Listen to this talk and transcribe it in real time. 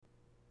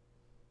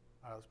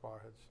Let's bow our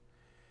heads.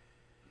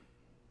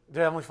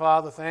 Dear Heavenly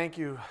Father, thank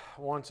you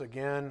once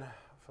again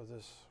for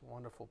this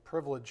wonderful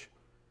privilege,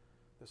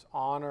 this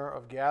honor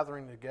of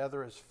gathering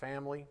together as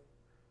family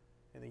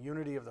in the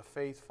unity of the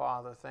faith,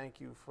 Father. Thank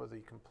you for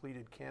the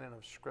completed canon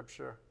of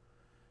Scripture.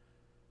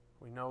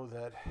 We know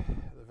that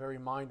the very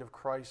mind of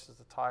Christ is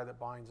the tie that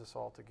binds us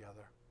all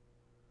together.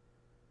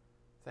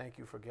 Thank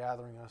you for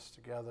gathering us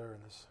together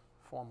in this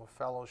form of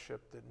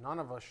fellowship that none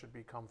of us should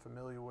become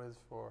familiar with,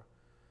 for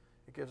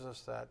it gives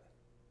us that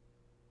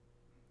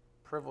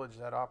privilege,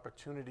 that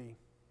opportunity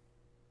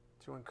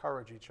to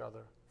encourage each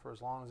other for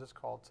as long as it's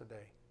called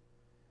today.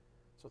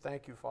 So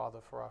thank you, Father,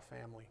 for our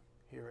family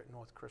here at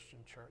North Christian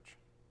Church.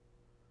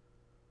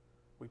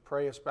 We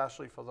pray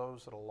especially for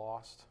those that are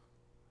lost.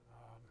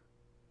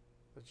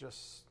 There's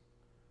just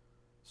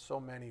so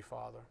many,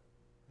 Father.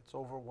 It's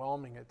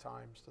overwhelming at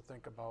times to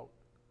think about.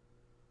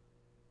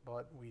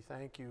 But we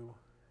thank you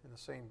in the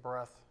same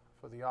breath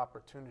for the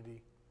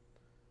opportunity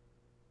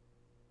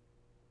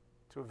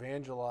to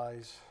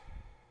evangelize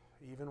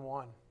even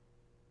one,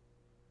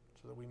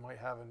 so that we might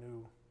have a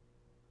new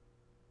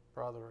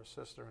brother or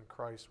sister in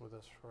Christ with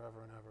us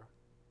forever and ever.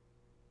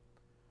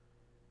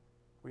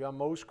 We are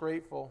most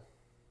grateful,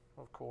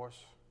 of course,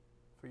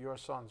 for your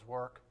Son's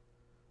work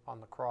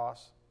on the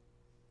cross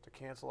to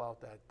cancel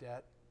out that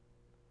debt,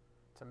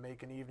 to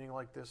make an evening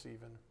like this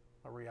even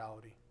a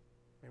reality.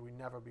 May we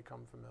never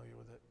become familiar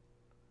with it.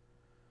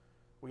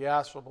 We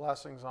ask for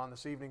blessings on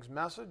this evening's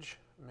message.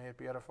 May it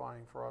be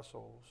edifying for our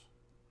souls.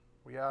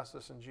 We ask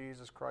this in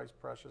Jesus Christ's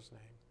precious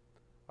name.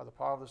 By the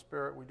power of the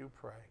Spirit we do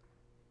pray.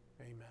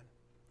 Amen.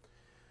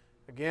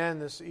 Again,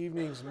 this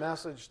evening's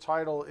message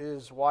title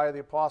is Why Are the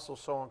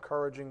Apostles So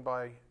Encouraging?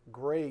 By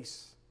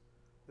Grace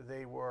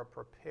They Were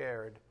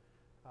Prepared,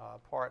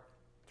 part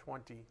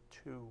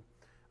 22.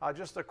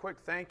 Just a quick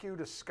thank you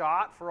to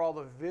Scott for all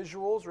the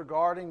visuals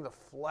regarding the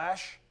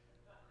flesh.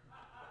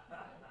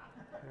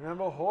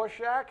 Remember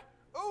Horseshack?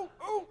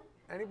 Ooh!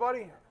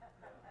 Anybody?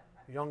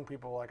 Young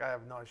people like, I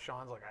have no,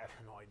 Sean's like, I have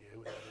no idea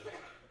who that is.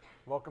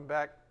 Welcome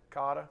back,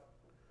 Carter.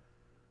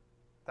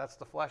 That's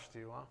the flesh to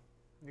you, huh?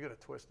 You got a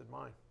twisted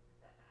mind.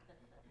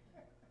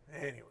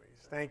 Anyways,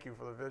 thank you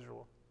for the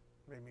visual.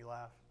 Made me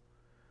laugh.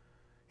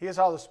 Here's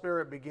how the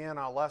Spirit began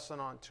our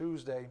lesson on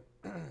Tuesday.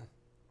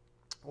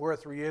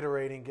 Worth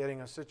reiterating, getting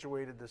us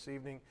situated this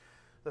evening.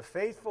 The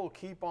faithful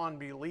keep on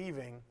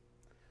believing,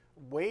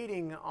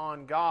 waiting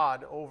on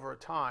God over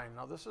time.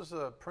 Now, this is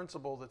a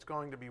principle that's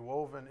going to be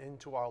woven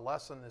into our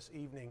lesson this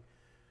evening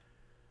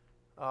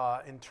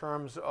in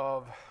terms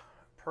of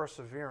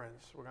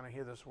perseverance. We're going to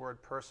hear this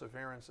word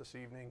perseverance this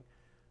evening.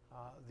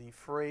 The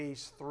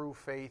phrase through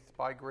faith,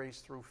 by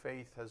grace through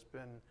faith, has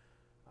been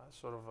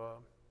sort of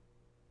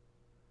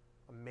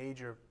a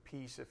major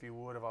piece, if you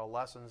would, of our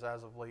lessons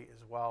as of late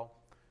as well.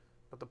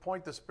 But the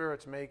point the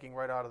Spirit's making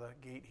right out of the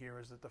gate here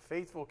is that the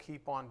faithful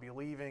keep on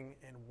believing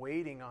and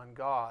waiting on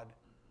God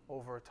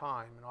over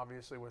time. And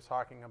obviously we're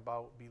talking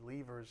about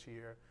believers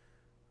here.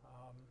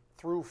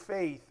 Through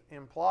faith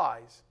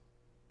implies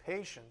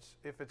patience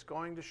if it's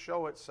going to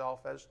show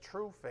itself as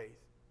true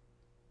faith.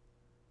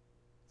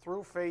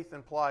 Through faith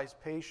implies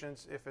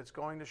patience if it's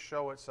going to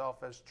show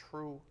itself as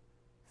true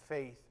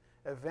faith.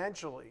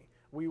 Eventually,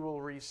 we will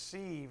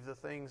receive the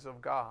things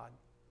of God.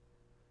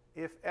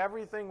 If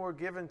everything were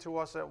given to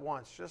us at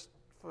once, just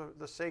for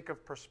the sake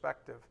of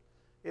perspective,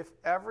 if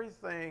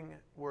everything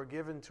were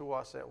given to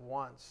us at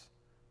once,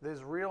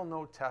 there's really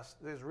no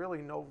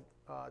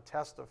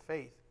test of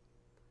faith.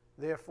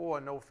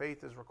 Therefore, no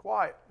faith is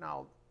required.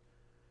 Now,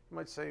 you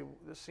might say,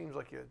 this seems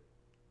like you're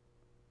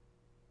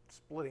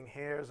splitting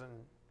hairs and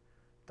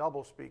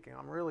double speaking.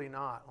 I'm really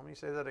not. Let me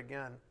say that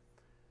again.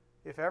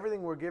 If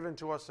everything were given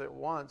to us at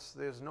once,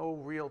 there's no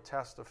real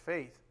test of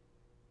faith.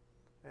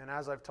 And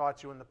as I've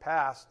taught you in the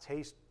past,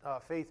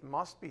 faith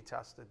must be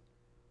tested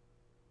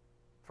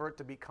for it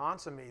to be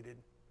consummated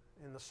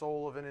in the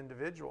soul of an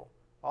individual.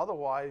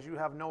 Otherwise, you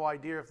have no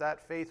idea if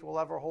that faith will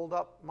ever hold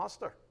up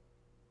muster.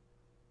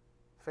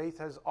 Faith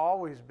has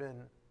always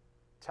been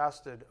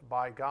tested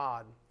by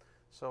God.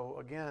 So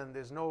again,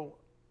 there's no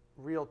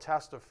real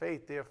test of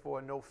faith,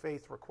 therefore no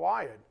faith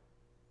required.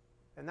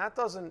 And that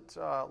doesn't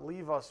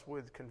leave us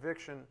with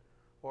conviction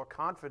or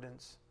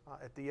confidence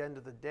at the end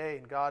of the day.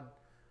 And God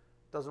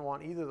doesn't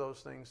want either of those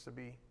things to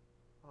be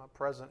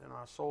present in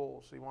our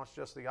souls. He wants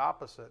just the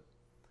opposite.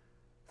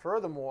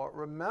 Furthermore,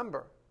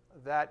 remember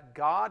that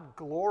God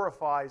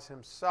glorifies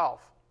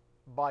himself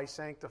by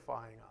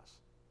sanctifying us.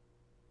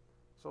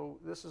 So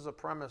this is a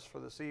premise for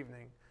this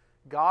evening.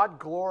 God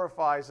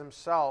glorifies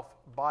himself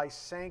by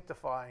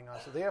sanctifying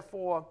us.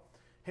 Therefore,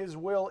 his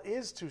will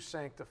is to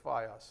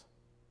sanctify us.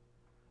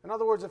 In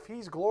other words, if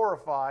he's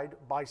glorified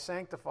by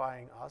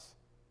sanctifying us,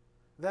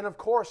 then of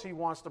course he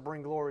wants to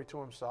bring glory to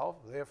himself.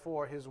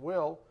 Therefore, his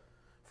will,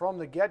 from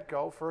the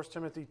get-go, 1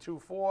 Timothy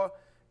 2:4,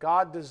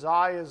 God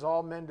desires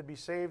all men to be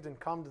saved and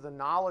come to the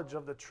knowledge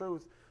of the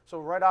truth. So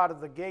right out of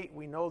the gate,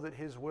 we know that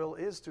his will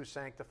is to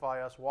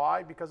sanctify us.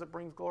 Why? Because it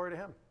brings glory to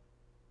him.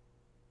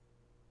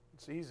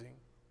 It's easy.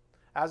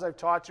 As I've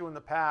taught you in the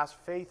past,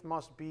 faith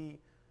must be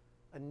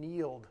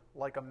annealed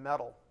like a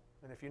metal.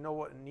 And if you know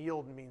what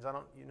annealed means,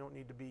 you don't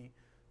need to be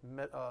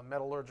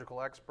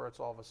metallurgical experts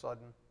all of a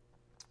sudden.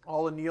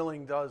 All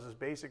annealing does is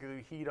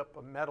basically heat up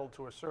a metal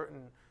to a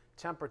certain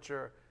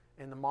temperature,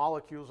 and the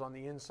molecules on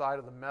the inside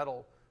of the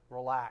metal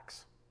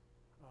relax.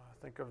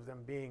 Think of them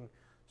being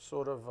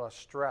sort of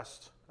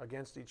stressed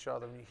against each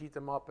other. When you heat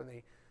them up and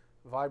they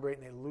vibrate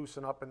and they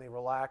loosen up and they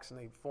relax and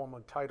they form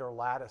a tighter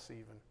lattice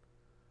even.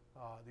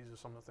 These are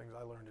some of the things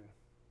I learned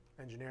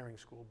in engineering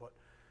school, but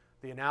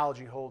the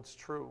analogy holds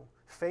true.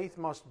 Faith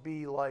must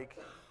be like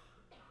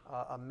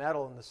a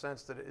metal in the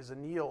sense that it is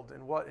annealed.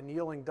 And what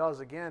annealing does,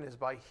 again, is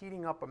by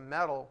heating up a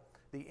metal,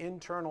 the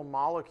internal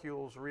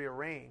molecules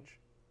rearrange.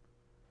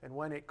 And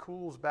when it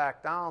cools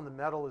back down, the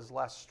metal is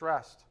less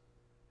stressed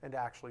and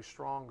actually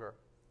stronger.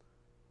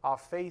 Our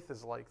faith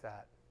is like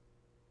that.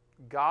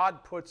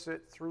 God puts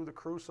it through the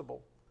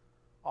crucible,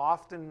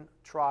 often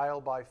trial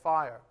by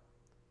fire,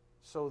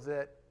 so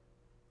that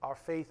our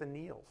faith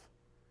anneals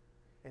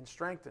and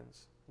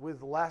strengthens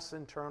with less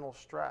internal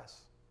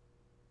stress.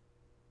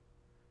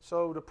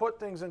 So to put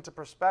things into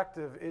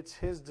perspective, it's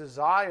His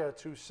desire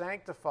to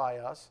sanctify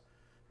us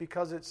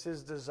because it's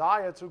His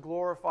desire to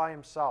glorify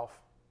Himself.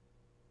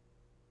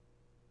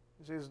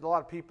 You see, there's a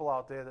lot of people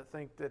out there that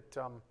think that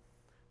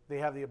they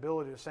have the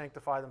ability to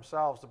sanctify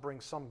themselves to bring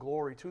some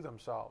glory to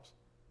themselves.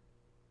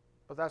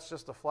 But that's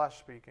just the flesh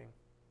speaking.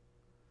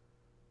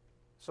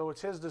 So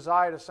it's His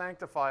desire to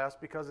sanctify us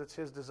because it's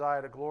His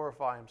desire to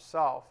glorify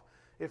Himself.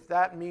 If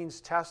that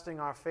means testing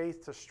our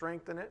faith to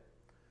strengthen it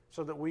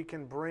so that we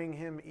can bring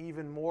Him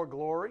even more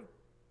glory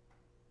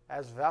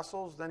as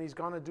vessels, then He's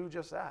going to do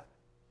just that.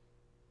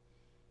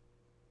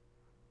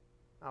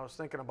 I was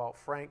thinking about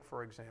Frank,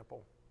 for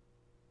example.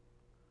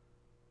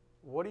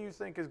 What do you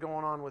think is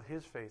going on with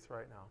his faith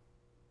right now?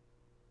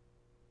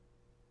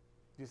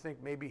 Do you think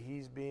maybe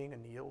he's being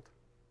annealed?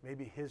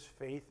 Maybe his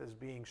faith is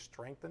being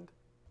strengthened?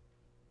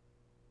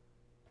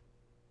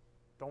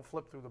 Don't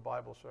flip through the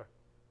Bible, sir,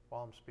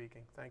 while I'm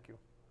speaking. Thank you.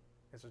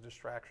 It's a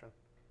distraction.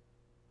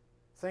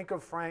 Think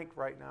of Frank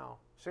right now.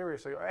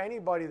 Seriously, or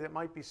anybody that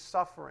might be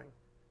suffering.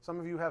 Some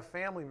of you have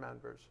family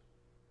members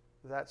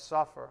that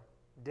suffer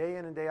day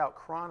in and day out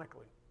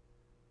chronically.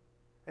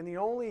 And the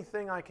only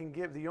thing I can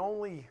give, the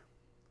only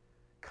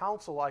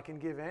counsel I can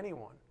give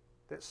anyone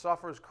that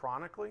suffers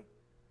chronically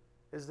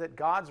is that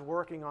God's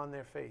working on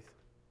their faith.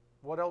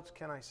 What else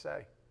can I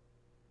say?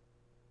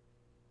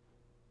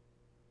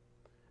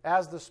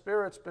 As the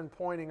Spirit's been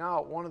pointing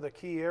out, one of the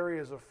key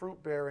areas of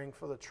fruit bearing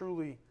for the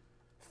truly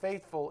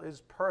faithful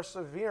is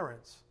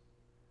perseverance.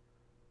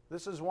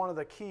 This is one of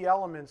the key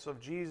elements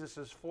of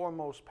Jesus'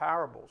 foremost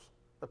parables,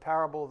 the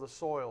parable of the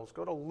soils.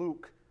 Go to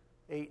Luke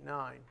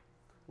 8:9.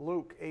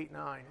 Luke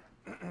 8:9.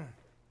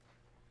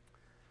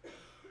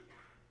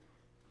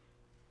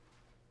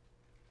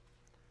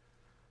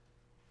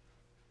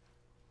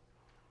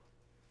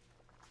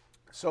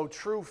 So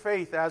true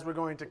faith, as we're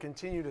going to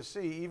continue to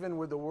see, even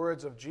with the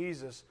words of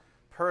Jesus,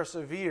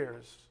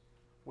 perseveres.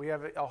 We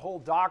have a whole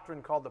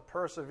doctrine called the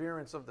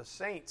perseverance of the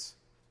saints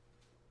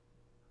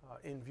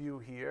in view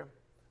here.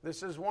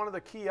 This is one of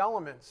the key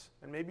elements,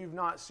 and maybe you've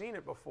not seen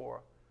it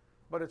before,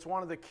 but it's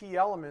one of the key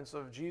elements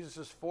of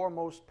Jesus'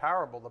 foremost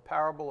parable, the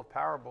parable of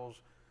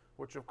parables,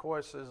 which of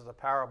course is the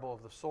parable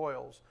of the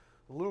soils.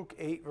 Luke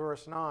 8,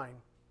 verse 9.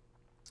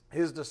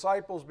 His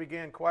disciples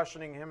began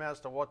questioning him as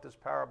to what this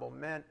parable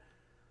meant.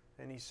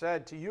 And he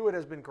said, "To you it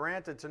has been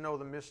granted to know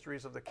the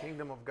mysteries of the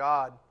kingdom of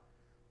God,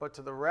 but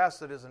to the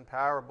rest it is in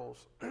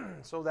parables,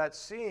 so that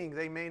seeing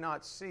they may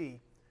not see,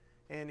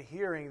 and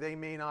hearing they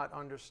may not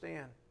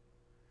understand.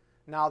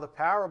 Now the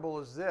parable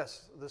is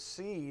this: the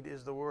seed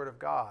is the word of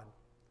God.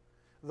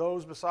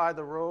 Those beside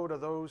the road are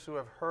those who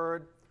have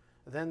heard.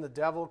 Then the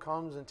devil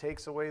comes and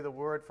takes away the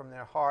word from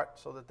their heart,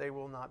 so that they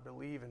will not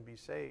believe and be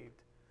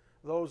saved.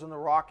 Those in the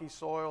rocky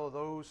soil are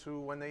those who,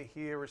 when they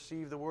hear,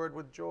 receive the word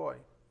with joy.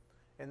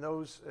 And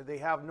those, they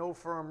have no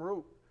firm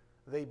root.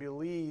 They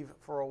believe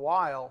for a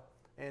while,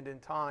 and in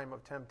time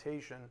of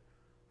temptation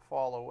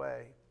fall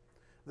away.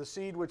 The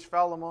seed which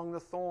fell among the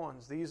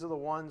thorns, these are the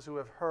ones who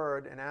have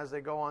heard, and as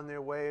they go on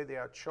their way, they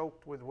are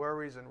choked with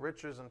worries and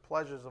riches and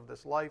pleasures of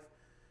this life,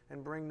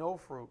 and bring no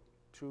fruit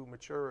to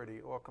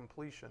maturity or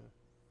completion.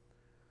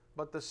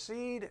 But the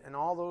seed," and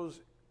all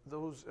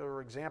those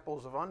are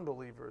examples of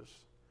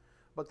unbelievers,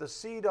 "but the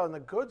seed on the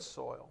good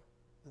soil,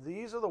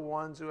 these are the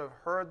ones who have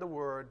heard the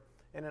word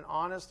in an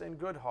honest and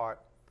good heart,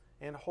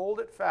 and hold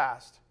it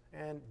fast,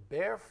 and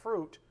bear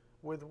fruit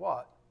with"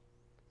 what?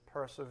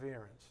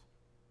 Perseverance.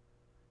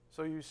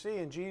 So you see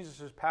in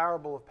Jesus'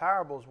 parable of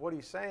parables, what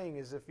he's saying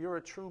is if you're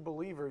a true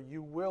believer,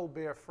 you will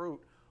bear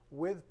fruit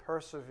with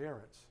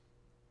perseverance.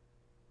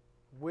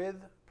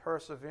 With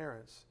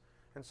perseverance.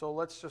 And so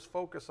let's just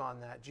focus on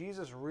that.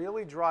 Jesus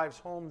really drives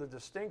home the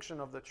distinction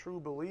of the true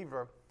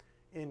believer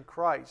in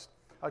Christ.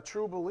 A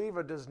true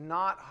believer does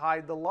not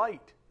hide the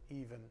light,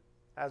 even,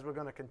 as we're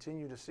going to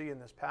continue to see in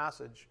this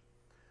passage.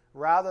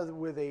 Rather,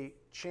 with a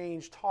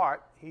changed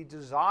heart, he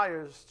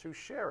desires to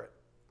share it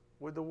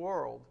with the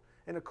world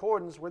in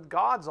accordance with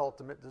God's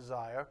ultimate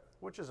desire,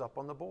 which is up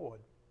on the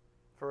board.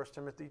 1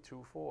 Timothy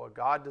 2:4.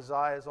 God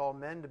desires all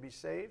men to be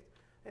saved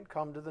and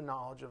come to the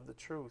knowledge of the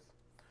truth.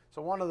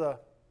 So one of the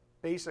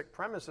basic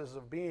premises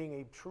of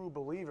being a true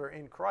believer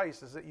in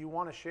Christ is that you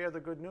want to share the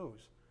good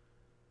news.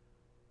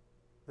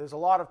 There's a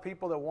lot of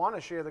people that want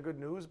to share the good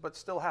news but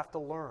still have to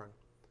learn.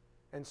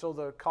 And so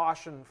the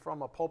caution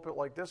from a pulpit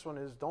like this one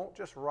is don't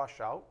just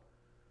rush out.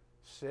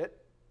 Sit,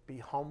 be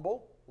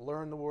humble,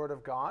 learn the Word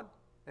of God,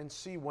 and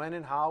see when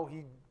and how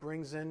He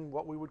brings in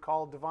what we would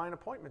call divine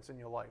appointments in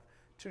your life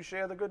to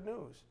share the good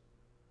news.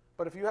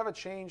 But if you have a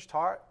changed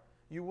heart,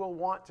 you will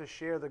want to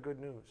share the good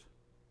news.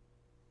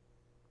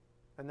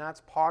 And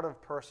that's part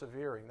of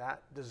persevering.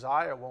 That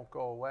desire won't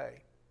go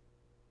away.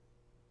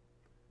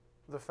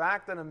 The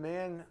fact that a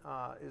man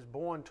is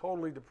born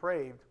totally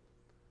depraved,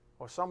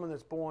 or someone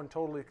that's born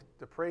totally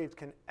depraved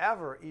can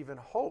ever even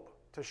hope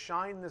to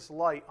shine this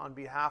light on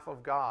behalf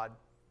of God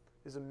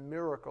is a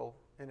miracle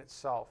in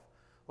itself.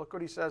 Look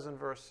what he says in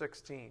verse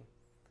 16.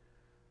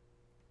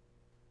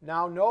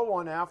 Now no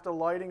one, after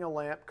lighting a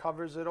lamp,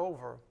 covers it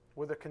over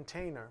with a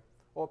container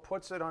or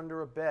puts it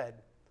under a bed,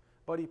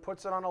 but he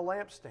puts it on a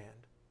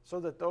lampstand, so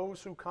that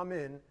those who come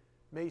in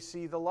may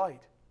see the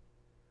light.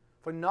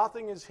 For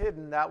nothing is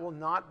hidden that will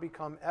not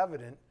become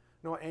evident,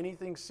 nor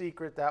anything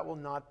secret that will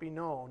not be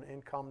known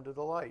and come to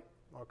the light,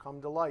 or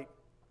come to light.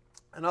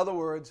 In other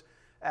words,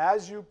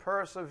 as you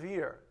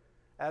persevere,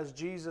 as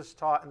Jesus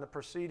taught in the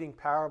preceding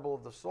parable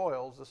of the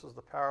soils, this is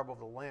the parable of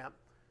the lamp,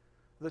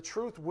 the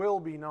truth will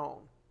be known.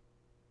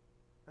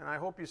 And I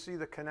hope you see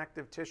the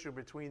connective tissue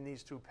between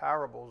these two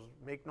parables.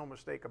 Make no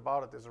mistake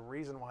about it, there's a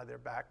reason why they're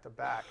back to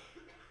back.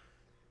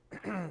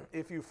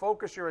 If you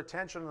focus your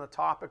attention on the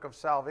topic of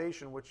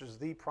salvation, which is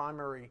the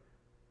primary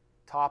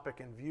topic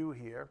in view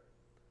here,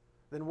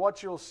 then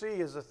what you'll see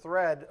is a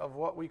thread of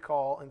what we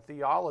call in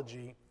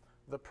theology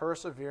the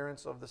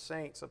perseverance of the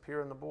saints up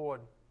here on the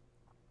board.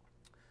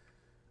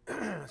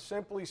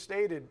 Simply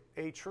stated,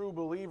 a true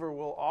believer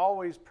will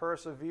always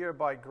persevere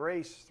by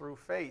grace through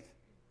faith,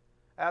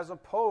 as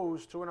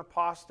opposed to an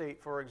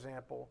apostate, for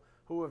example,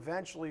 who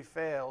eventually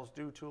fails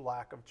due to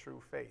lack of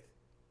true faith.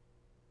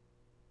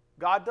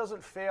 God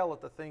doesn't fail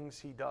at the things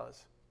He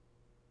does.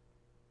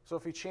 So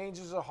if He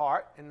changes a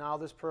heart, and now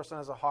this person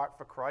has a heart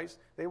for Christ,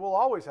 they will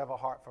always have a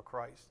heart for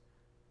Christ.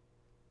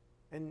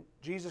 And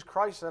Jesus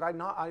Christ said,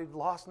 I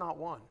lost not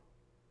one.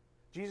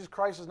 Jesus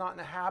Christ is not in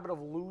the habit of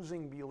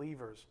losing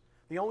believers.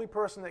 The only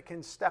person that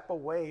can step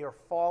away or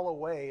fall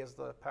away, as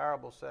the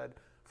parable said,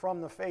 from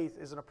the faith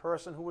is a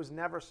person who was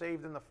never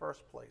saved in the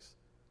first place.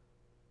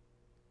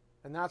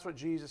 And that's what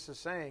Jesus is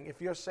saying. If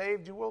you're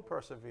saved, you will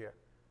persevere.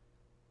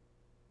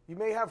 You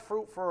may have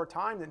fruit for a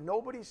time that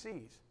nobody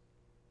sees.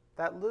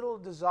 That little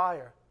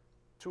desire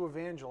to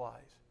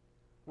evangelize,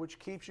 which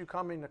keeps you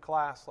coming to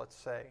class, let's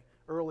say,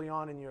 early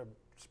on in your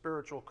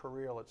spiritual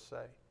career, let's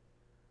say.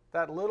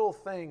 That little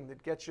thing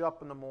that gets you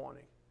up in the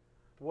morning.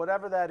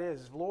 Whatever that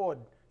is, Lord,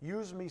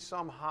 use me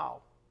somehow.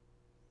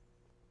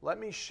 Let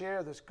me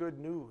share this good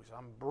news.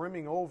 I'm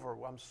brimming over.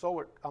 I'm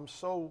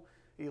so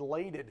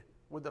elated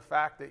with the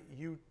fact that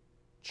you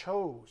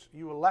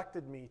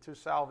elected me to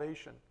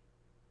salvation,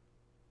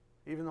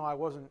 even though I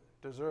wasn't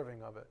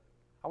deserving of it.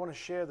 I want to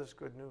share this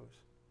good news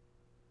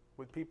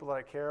with people that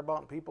I care about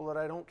and people that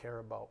I don't care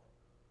about.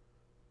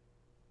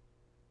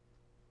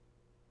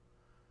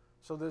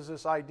 So there's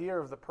this idea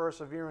of the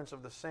perseverance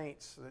of the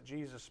saints that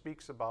Jesus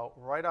speaks about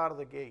right out of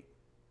the gate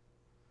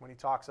when He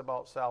talks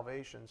about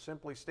salvation.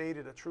 Simply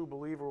stated, a true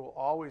believer will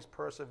always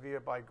persevere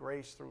by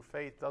grace through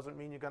faith. Doesn't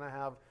mean you're going to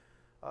have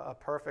a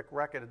perfect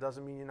record. It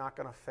doesn't mean you're not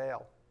going to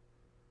fail.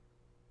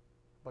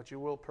 But you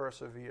will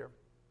persevere,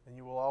 and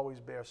you will always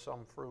bear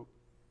some fruit.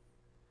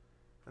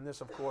 And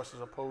this, of course,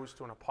 is opposed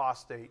to an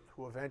apostate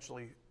who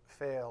eventually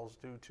fails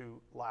due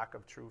to lack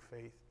of true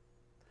faith.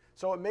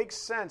 So it makes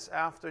sense,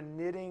 after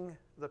knitting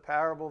the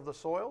parable of the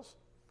soils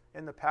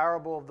and the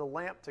parable of the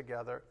lamp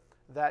together,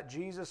 that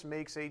Jesus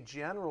makes a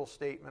general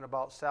statement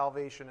about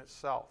salvation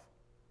itself.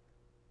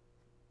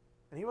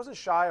 And He wasn't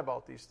shy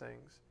about these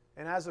things.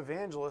 And as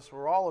evangelists,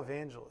 we're all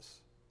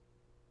evangelists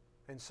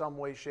in some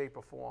way, shape,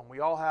 or form. We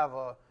all have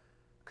a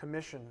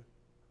commission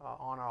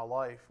on our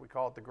life. We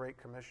call it the Great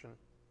Commission.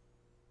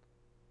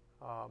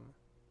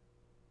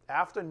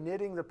 After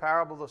knitting the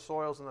parable of the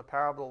soils and the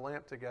parable of the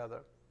lamp together,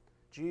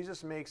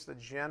 Jesus makes the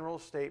general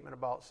statement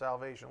about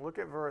salvation. Look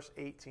at verse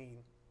 18.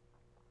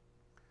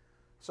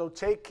 So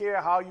take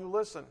care how you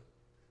listen.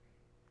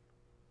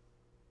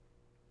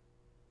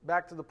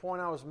 Back to the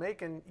point I was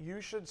making,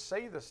 you should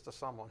say this to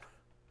someone.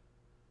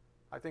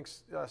 I think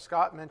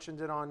Scott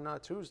mentioned it on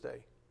Tuesday.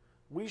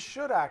 We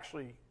should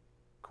actually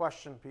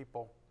question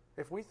people.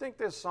 If we think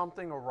there's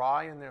something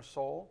awry in their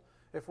soul,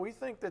 if we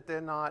think that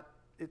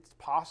it's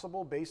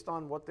possible based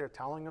on what they're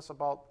telling us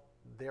about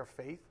their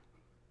faith,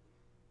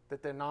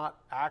 that they're not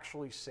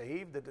actually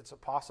saved, that it's a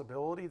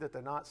possibility that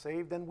they're not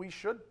saved, then we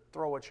should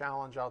throw a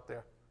challenge out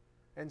there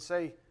and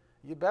say,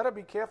 you better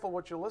be careful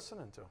what you're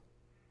listening to.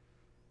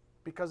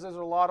 Because there's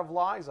a lot of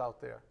lies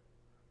out there.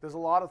 There's a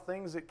lot of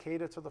things that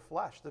cater to the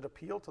flesh, that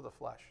appeal to the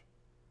flesh.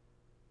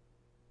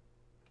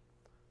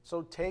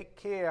 So take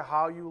care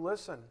how you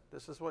listen.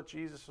 This is what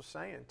Jesus was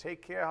saying.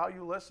 Take care how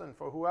you listen,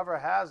 for whoever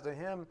has, to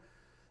him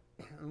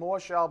more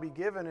shall be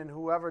given, and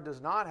whoever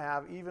does not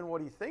have, even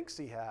what he thinks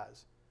he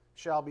has,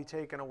 shall be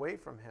taken away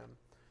from him.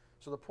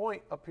 So the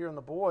point up here on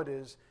the board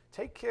is,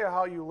 take care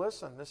how you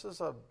listen. This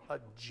is a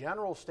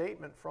general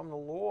statement from the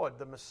Lord,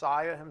 the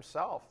Messiah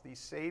himself, the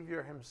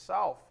Savior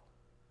himself.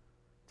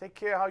 Take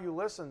care how you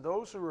listen.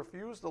 Those who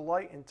refuse the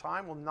light in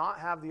time will not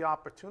have the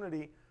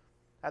opportunity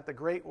at the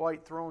great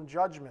white throne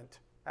judgment.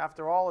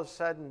 After all is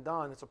said and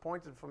done, it's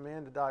appointed for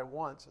man to die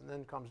once, and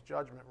then comes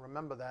judgment.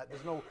 Remember that.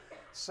 There's no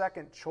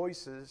second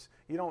choices.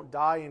 You don't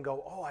die and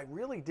go, oh, I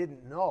really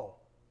didn't know.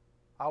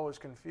 I was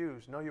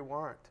confused. No, you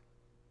weren't.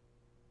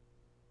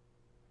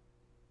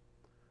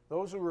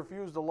 Those who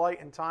refuse the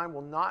light in time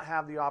will not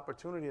have the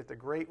opportunity at the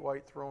great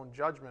white throne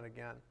judgment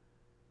again.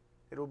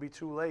 It will be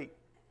too late,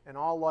 and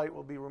all light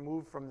will be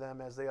removed from them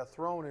as they are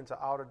thrown into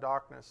outer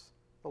darkness,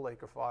 the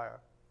lake of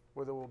fire,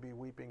 where there will be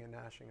weeping and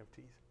gnashing of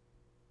teeth.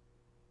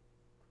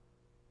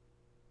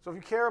 So if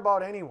you care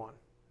about anyone,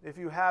 if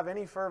you have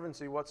any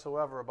fervency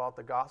whatsoever about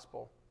the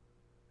gospel,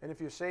 and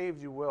if you're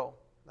saved, you will.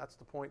 That's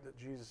the point that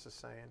Jesus is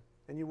saying.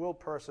 And you will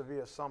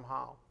persevere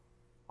somehow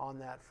on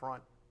that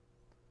front.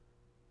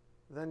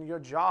 Then your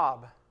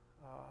job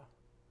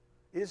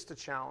is to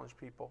challenge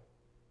people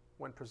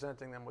when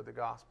presenting them with the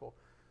gospel.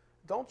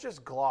 Don't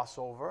just gloss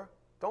over.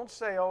 Don't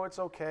say, oh, it's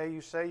okay.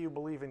 You say you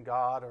believe in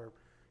God, or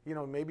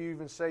maybe you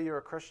even say you're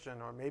a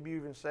Christian, or maybe you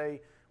even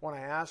say, when I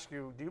ask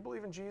you, do you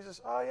believe in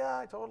Jesus? Oh, yeah,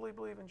 I totally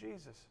believe in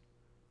Jesus.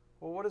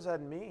 Well, what does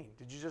that mean?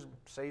 Did you just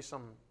say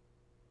some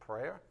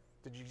prayer?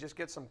 Did you just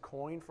get some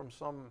coin from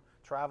some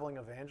traveling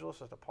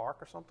evangelist at the park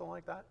or something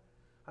like that?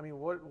 I mean,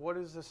 what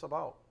is this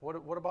about?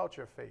 What about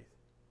your faith?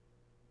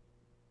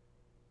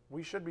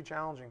 We should be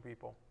challenging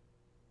people.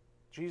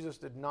 Jesus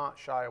did not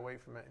shy away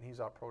from it, and he's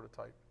our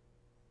prototype.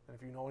 And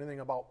if you know anything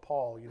about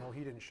Paul, you know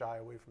he didn't shy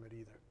away from it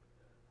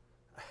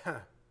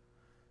either.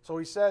 So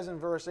he says in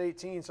verse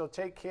 18, so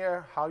take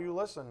care how you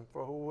listen,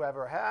 for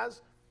whoever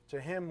has,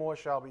 to him more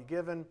shall be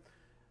given,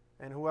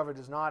 and whoever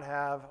does not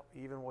have,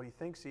 even what he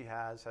thinks he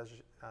has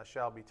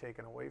shall be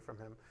taken away from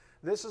him.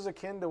 This is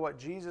akin to what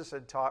Jesus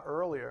had taught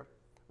earlier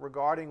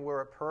regarding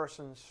where a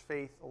person's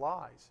faith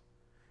lies.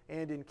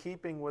 And in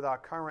keeping with our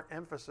current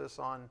emphasis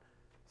on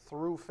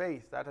through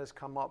faith, that has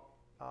come up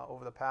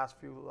over the past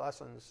few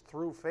lessons,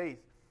 through faith,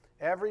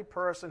 every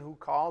person who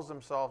calls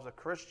themselves a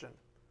Christian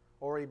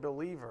or a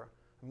believer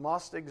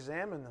must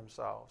examine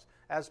themselves,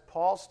 as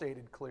Paul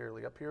stated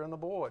clearly up here on the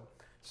board.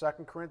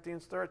 2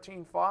 Corinthians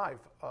 13:5.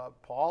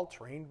 Paul,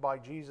 trained by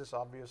Jesus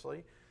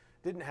obviously,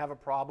 didn't have a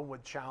problem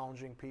with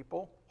challenging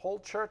people. Whole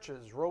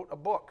churches wrote a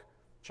book,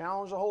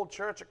 challenged the whole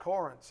church at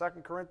Corinth.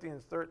 2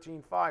 Corinthians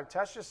 13:5.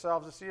 Test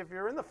yourselves to see if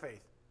you're in the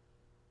faith.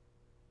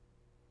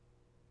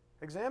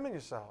 Examine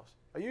yourselves.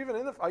 Are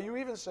you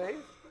even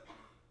saved?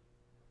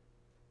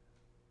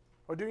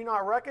 Or do you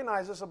not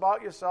recognize this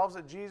about yourselves,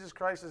 that Jesus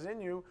Christ is in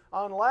you,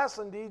 unless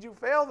indeed you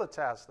fail the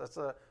test? That's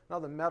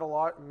another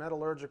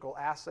metallurgical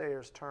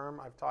assayer's term.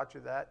 I've taught you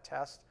that.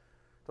 Test.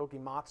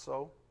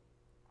 Dokimatsu.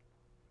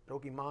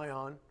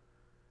 Dokimaion.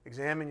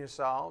 Examine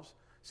yourselves.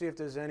 See if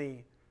there's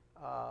any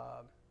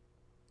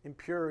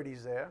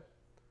impurities there.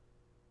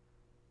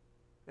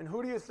 And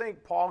who do you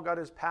think Paul got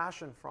his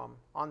passion from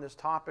on this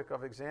topic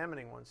of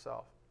examining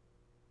oneself?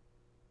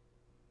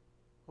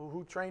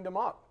 Who trained him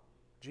up?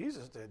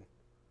 Jesus did.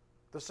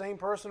 The same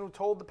person who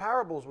told the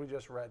parables we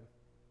just read.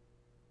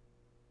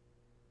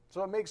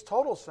 So it makes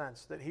total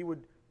sense that he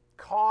would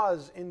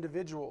cause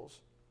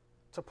individuals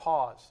to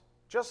pause,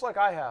 just like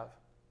I have,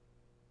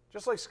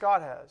 just like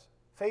Scott has,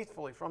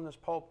 faithfully from this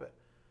pulpit.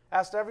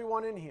 Asked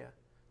everyone in here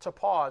to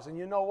pause. And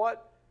you know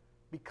what?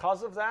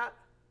 Because of that,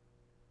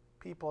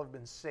 people have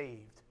been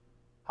saved.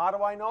 How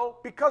do I know?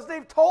 Because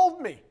they've told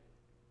me.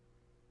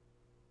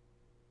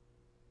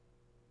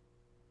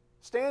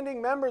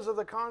 Standing members of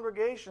the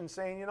congregation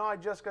saying, I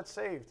just got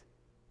saved.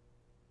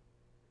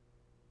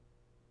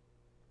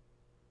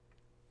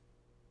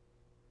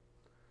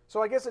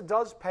 So I guess it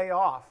does pay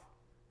off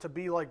to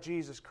be like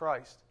Jesus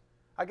Christ.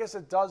 I guess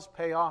it does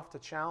pay off to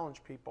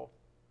challenge people.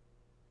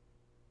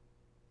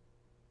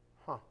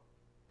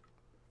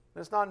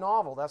 It's not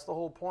novel. That's the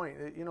whole point.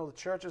 The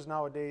churches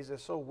nowadays, they're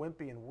so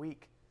wimpy and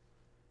weak.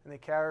 And they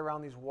carry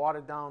around these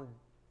watered-down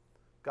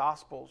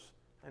gospels.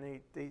 And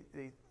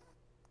they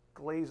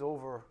glaze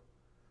over.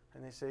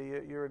 And they say,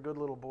 you're a good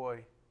little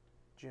boy,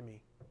 Jimmy.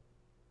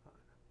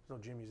 There's no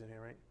Jimmys in here,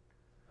 right?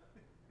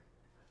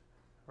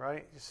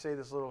 Right? Just say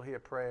this little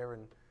prayer,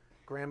 and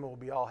Grandma will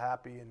be all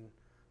happy, and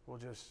we'll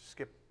just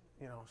skip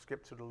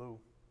to the loo.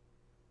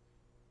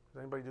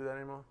 Does anybody do that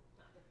anymore?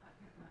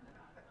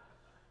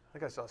 I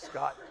think I saw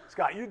Scott.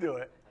 Scott, you do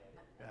it.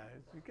 Yeah,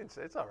 you can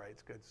say it's all right.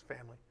 It's good. It's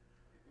family.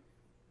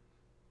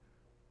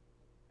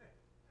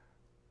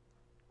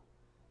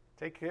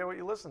 Take care what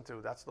you listen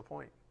to. That's the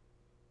point.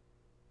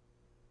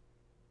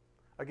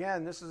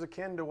 Again, this is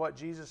akin to what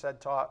Jesus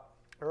had taught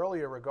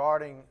earlier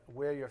regarding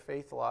where your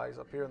faith lies,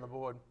 up here on the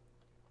board.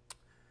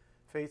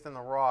 Faith in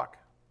the rock.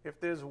 If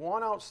there's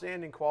one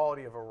outstanding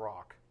quality of a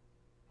rock,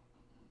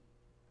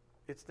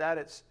 It's that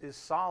it is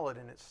solid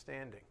in its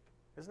standing.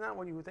 Isn't that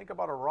when you think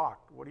about a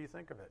rock, what do you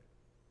think of it?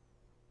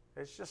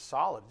 It's just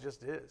solid. It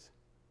just is.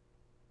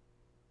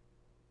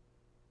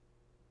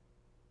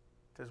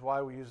 This is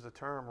why we use the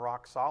term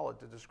rock solid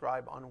to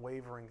describe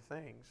unwavering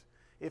things.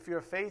 If your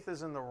faith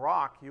is in the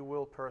rock, you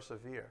will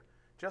persevere,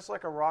 just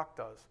like a rock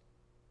does.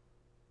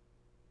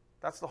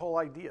 That's the whole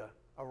idea.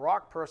 A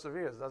rock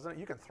perseveres, doesn't it?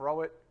 You can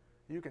throw it.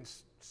 You can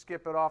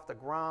skip it off the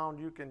ground.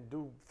 You can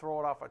throw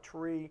it off a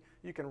tree.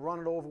 You can run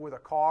it over with a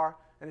car,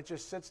 and it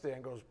just sits there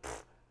and goes,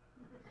 pfft.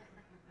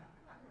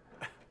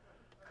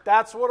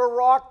 That's what a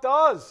rock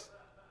does,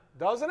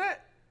 doesn't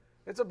it?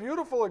 It's a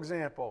beautiful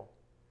example.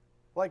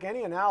 Like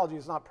any analogy,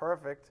 it's not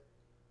perfect,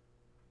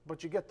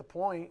 but you get the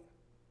point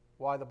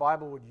why the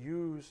Bible would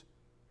use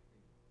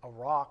a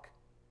rock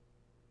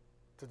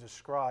to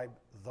describe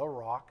the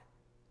rock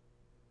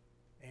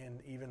and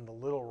even the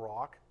little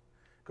rock.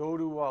 Go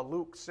to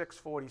Luke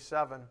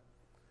 6:47.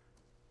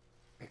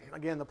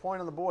 Again, the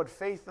point on the board,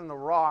 faith in the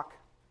rock.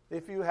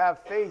 If you have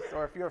faith,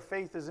 or if your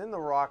faith is in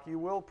the rock, you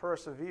will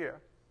persevere.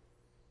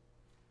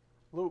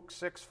 Luke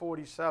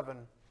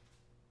 6:47.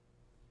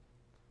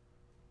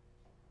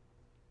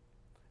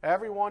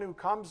 Everyone who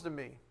comes to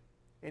me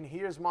and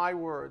hears my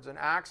words and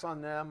acts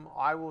on them,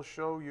 I will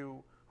show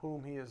you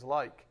whom he is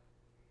like.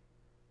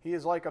 He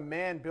is like a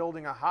man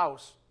building a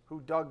house who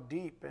dug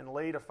deep and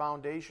laid a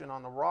foundation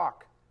on the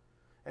rock.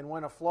 And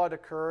when a flood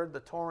occurred, the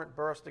torrent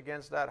burst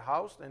against that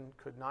house and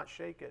could not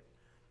shake it,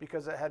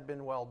 because it had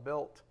been well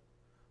built.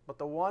 But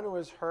the one who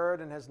has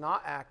heard and has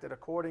not acted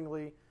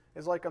accordingly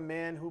is like a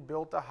man who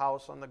built a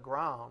house on the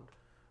ground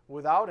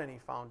without any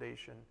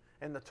foundation.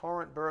 And the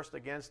torrent burst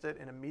against it,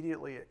 and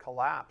immediately it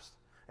collapsed.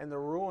 And the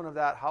ruin of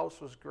that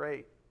house was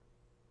great.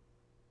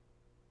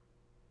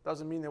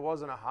 Doesn't mean there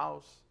wasn't a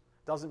house.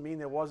 Doesn't mean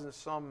there wasn't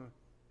some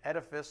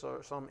edifice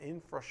or some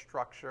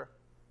infrastructure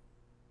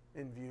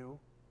in view.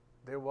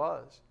 There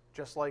was.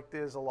 Just like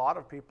there's a lot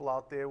of people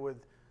out there with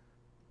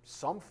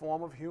some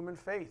form of human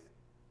faith.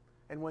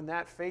 And when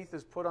that faith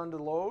is put under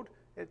load,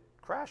 it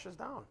crashes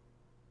down.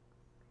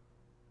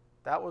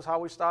 That was how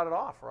we started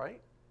off,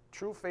 right?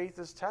 True faith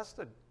is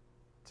tested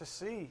to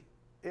see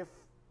if,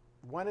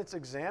 when it's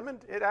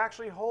examined, it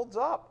actually holds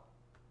up.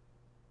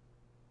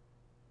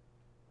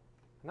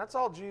 And that's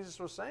all Jesus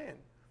was saying.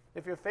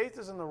 If your faith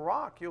is in the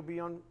rock, you'll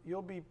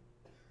be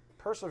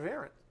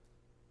perseverant.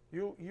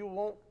 You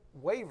won't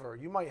waver.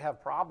 You might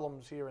have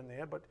problems here and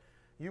there, but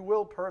you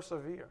will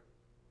persevere.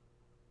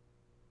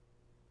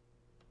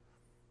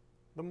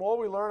 The more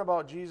we learn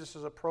about Jesus'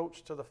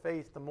 approach to the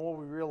faith, the more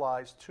we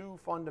realize two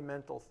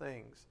fundamental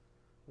things.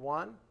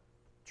 One,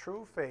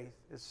 true faith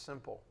is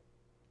simple.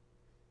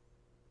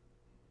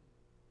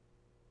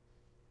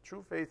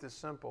 True faith is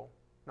simple.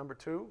 Number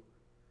two,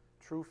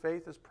 true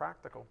faith is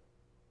practical.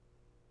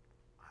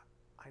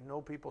 I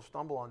know people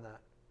stumble on that,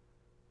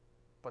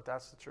 but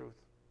that's the truth.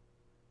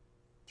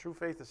 True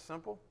faith is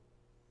simple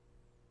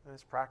and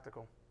it's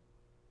practical.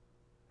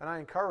 And I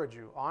encourage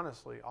you,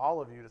 honestly, all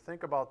of you, to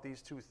think about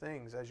these two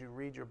things as you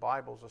read your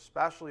Bibles,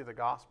 especially the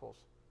Gospels.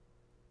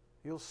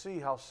 You'll see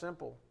how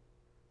simple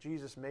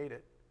Jesus made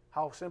it,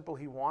 how simple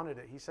he wanted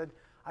it. He said,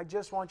 I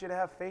just want you to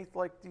have faith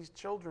like these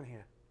children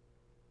here.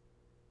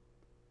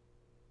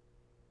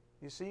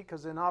 You see,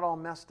 because they're not all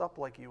messed up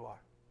like you are.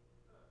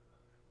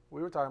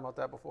 We were talking about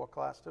that before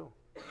class too.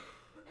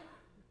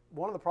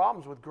 One of the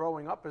problems with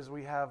growing up is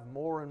we have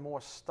more and more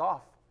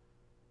stuff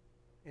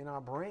in our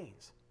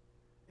brains.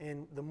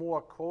 And the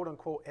more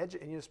quote-unquote, and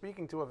you're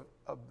speaking to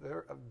a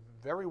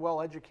very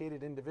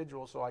well-educated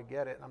individual, so I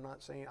get it. I'm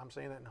saying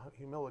that in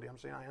humility. I'm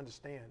saying I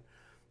understand.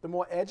 The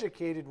more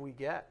educated we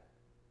get,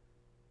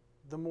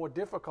 the more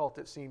difficult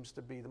it seems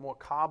to be, the more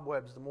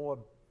cobwebs, the more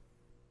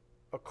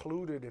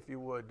occluded, if you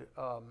would,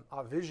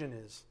 our vision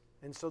is.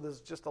 And so there's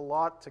just a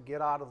lot to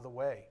get out of the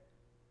way.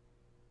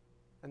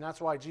 And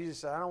that's why Jesus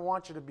said, I don't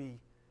want you to be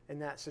in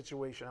that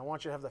situation. I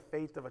want you to have the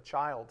faith of a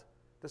child.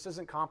 This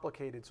isn't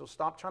complicated, so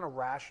stop trying to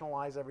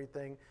rationalize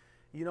everything.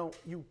 You know,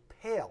 you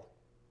pale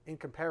in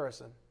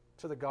comparison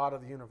to the God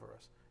of the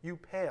universe. You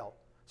pale.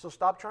 So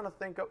stop trying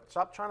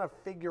to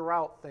figure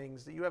out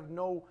things that you don't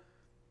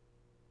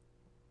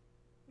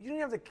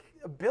have the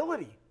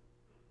ability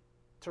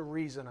to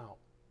reason out.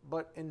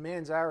 But in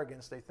man's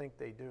arrogance, they think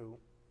they do.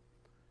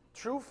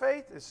 True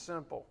faith is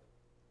simple.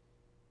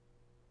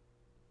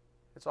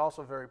 It's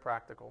also very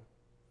practical.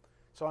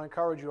 So I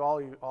encourage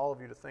all of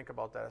you to think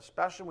about that,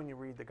 especially when you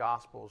read the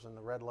Gospels and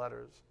the red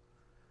letters.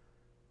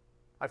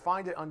 I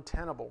find it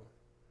untenable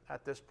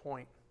at this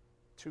point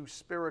to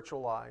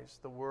spiritualize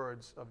the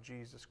words of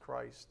Jesus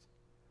Christ.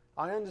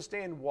 I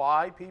understand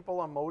why people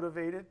are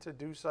motivated to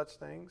do such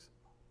things.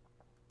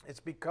 It's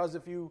because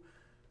if you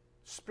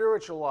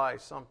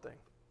spiritualize something,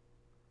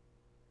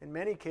 in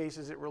many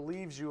cases it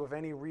relieves you of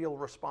any real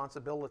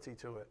responsibility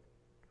to it.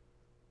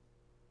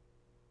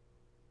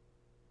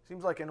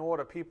 Seems like in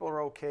order, people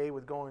are okay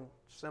with going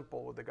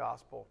simple with the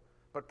gospel.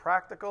 But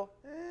practical,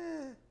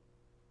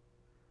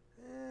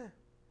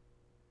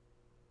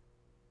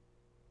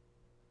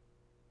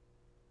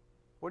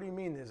 What do you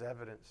mean there's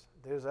evidence?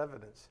 There's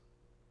evidence.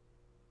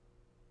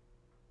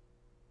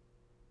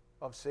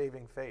 of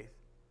saving faith.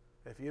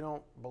 If you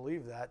don't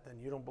believe that, then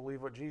you don't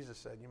believe what Jesus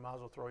said. You might as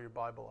well throw your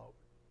Bible out.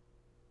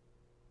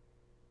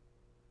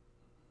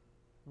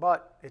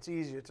 But it's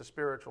easier to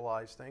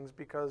spiritualize things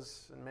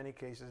because in many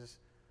cases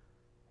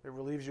it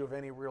relieves you of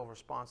any real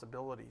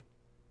responsibility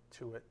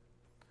to it.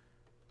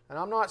 And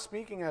I'm not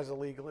speaking as a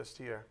legalist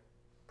here,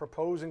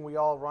 proposing we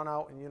all run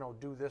out and,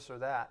 do this or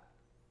that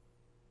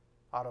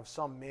out of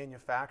some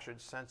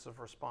manufactured sense of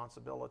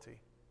responsibility.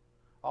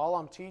 All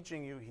I'm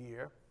teaching you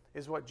here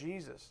is what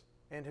Jesus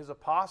and his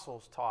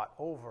apostles taught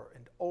over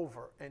and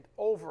over and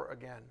over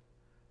again.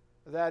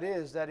 That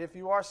is, that if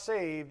you are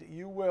saved,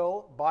 you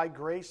will, by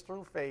grace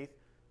through faith,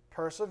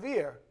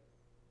 persevere.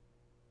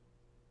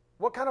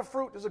 What kind of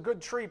fruit does a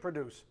good tree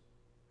produce?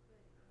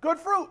 Good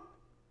fruit.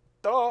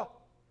 Duh.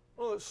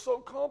 Oh, it's so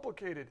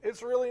complicated.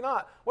 It's really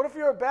not. What if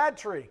you're a bad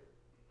tree?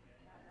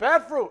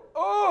 Bad fruit.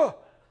 Oh,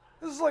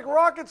 this is like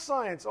rocket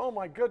science. Oh,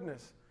 my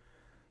goodness.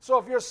 So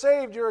if you're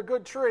saved, you're a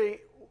good tree.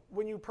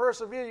 When you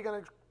persevere, you're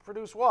going to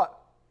produce what?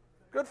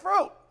 Good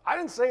fruit. I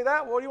didn't say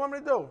that. What do you want me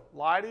to do?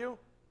 Lie to you?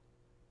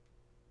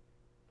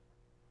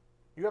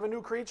 You have a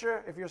new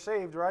creature if you're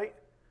saved, right?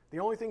 The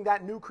only thing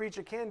that new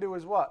creature can do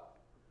is what?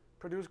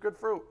 Produce good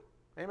fruit.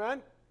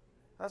 Amen?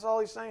 That's all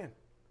he's saying.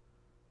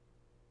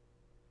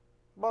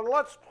 But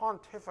let's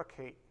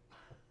pontificate.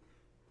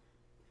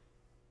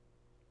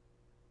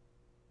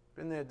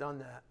 Been there, done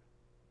that.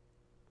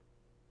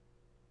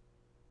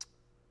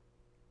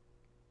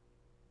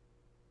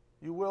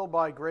 You will,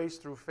 by grace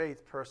through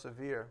faith,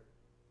 persevere.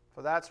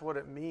 For that's what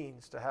it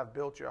means to have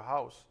built your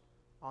house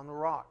on the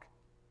rock.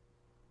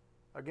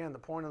 Again, the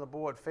point on the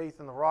board, faith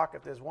in the rock.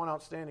 If there's one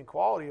outstanding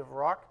quality of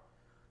rock,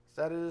 it's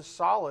that it is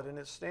solid in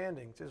its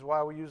standing. This is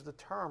why we use the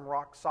term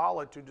rock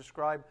solid to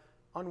describe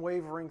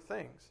unwavering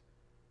things.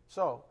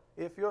 So,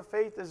 if your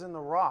faith is in the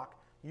rock,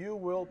 you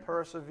will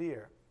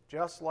persevere,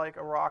 just like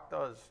a rock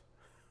does.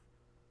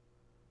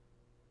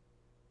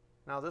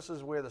 Now, this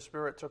is where the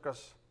Spirit took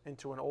us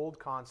into an old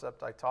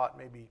concept I taught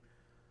maybe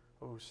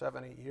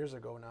 7, 8 years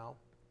ago now,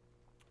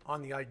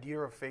 on the idea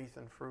of faith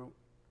and fruit,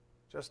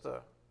 just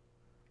to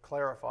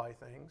clarify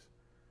things.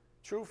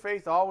 True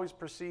faith always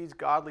precedes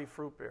godly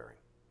fruit bearing.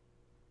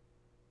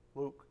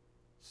 Luke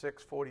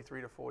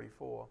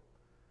 6:43-44.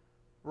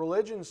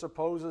 Religion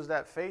supposes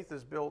that faith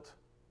is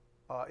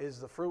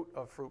the fruit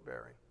of fruit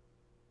bearing,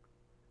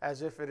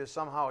 as if it is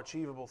somehow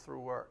achievable through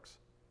works.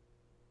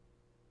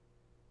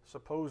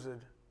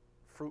 Supposed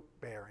fruit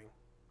bearing.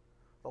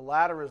 The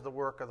latter is the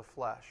work of the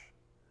flesh.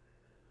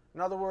 In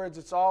other words,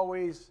 it's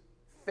always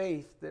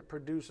faith that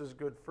produces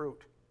good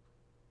fruit.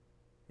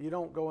 You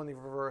don't go in the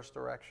reverse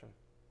direction.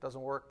 It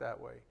doesn't work that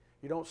way.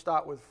 You don't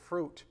start with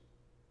fruit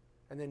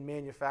and then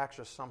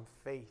manufacture some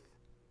faith.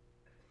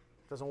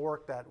 It doesn't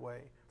work that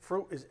way.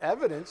 Fruit is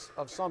evidence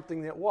of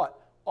something that what?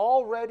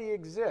 Already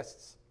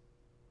exists.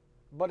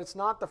 But it's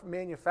not the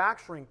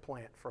manufacturing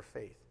plant for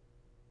faith.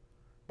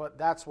 But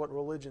that's what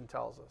religion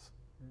tells us.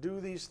 Do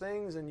these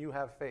things and you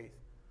have faith.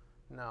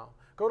 No.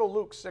 Go to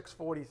Luke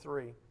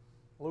 6:43.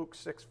 Luke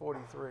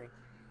 6:43.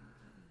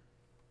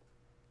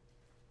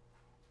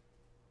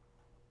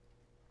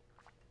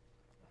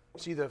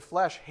 See, the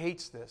flesh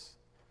hates this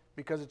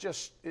because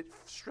it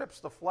strips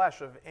the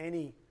flesh of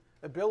any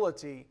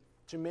ability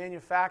to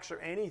manufacture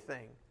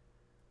anything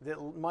that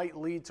might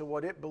lead to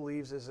what it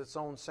believes is its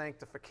own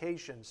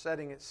sanctification,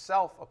 setting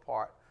itself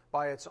apart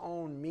by its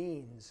own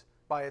means,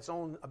 by its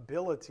own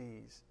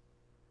abilities.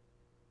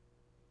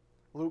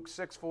 Luke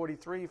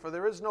 6:43, for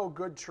there is no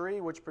good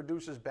tree which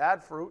produces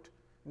bad fruit,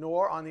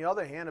 nor, on the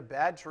other hand, a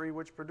bad tree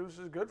which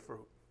produces good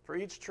fruit. For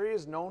each tree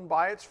is known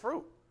by its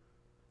fruit.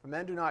 For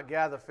men do not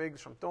gather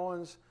figs from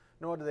thorns,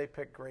 nor do they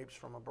pick grapes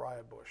from a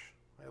briar bush.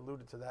 I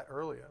alluded to that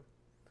earlier.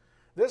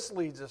 This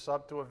leads us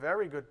up to a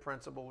very good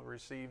principle we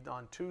received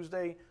on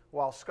Tuesday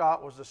while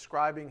Scott was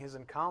describing his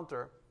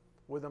encounter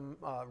with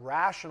a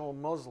rational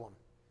Muslim.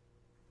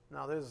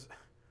 Now, there's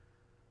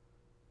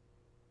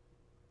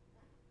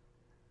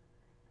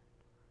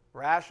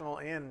rational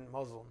and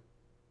Muslim.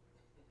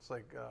 It's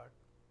like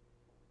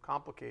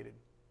complicated.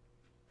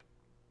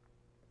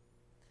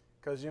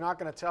 Because you're not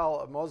going to tell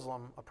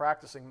a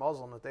practicing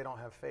Muslim, that they don't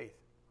have faith,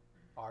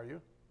 are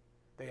you?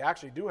 They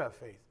actually do have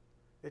faith.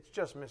 It's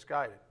just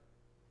misguided.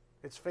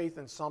 It's faith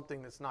in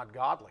something that's not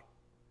godly.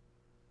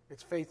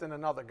 It's faith in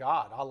another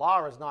God.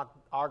 Allah is not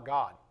our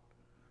God.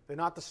 They're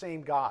not the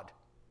same God.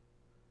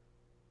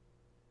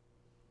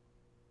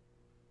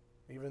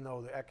 Even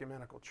though the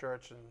ecumenical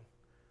church and...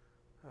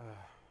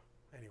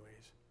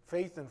 anyways,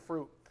 faith and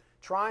fruit.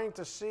 Trying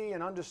to see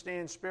and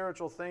understand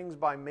spiritual things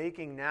by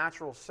making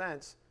natural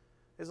sense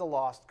is a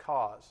lost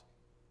cause.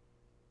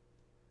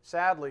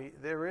 Sadly,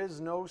 there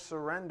is no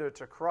surrender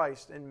to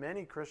Christ in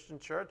many Christian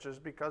churches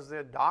because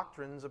their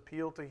doctrines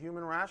appeal to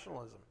human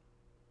rationalism.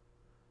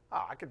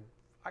 I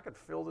could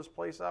fill this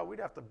place out. We'd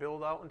have to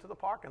build out into the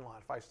parking lot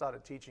if I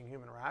started teaching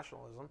human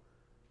rationalism.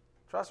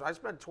 Trust me, I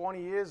spent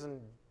 20 years in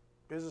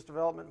business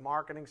development,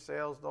 marketing,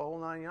 sales, the whole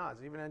 9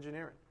 yards, even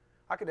engineering.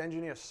 I could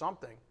engineer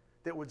something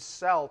that would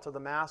sell to the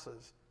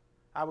masses.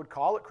 I would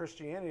call it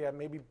Christianity. I'd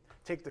maybe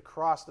take the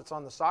cross that's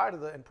on the side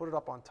of and put it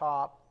up on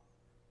top,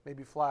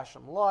 maybe flash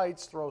some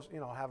lights,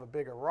 have a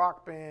bigger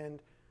rock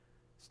band,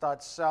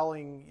 start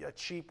selling a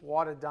cheap,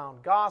 watered-down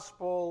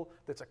gospel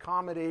that's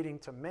accommodating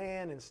to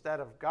man instead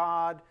of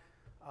God.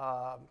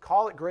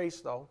 Call it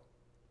grace, though.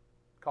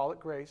 Call it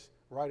grace.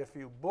 Write a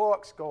few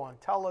books, go on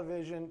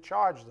television,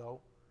 charge, though,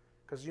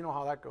 because you know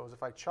how that goes.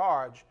 If I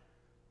charge,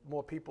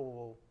 more people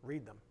will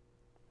read them.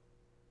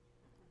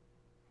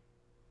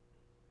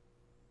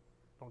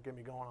 Don't get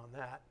me going on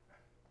that.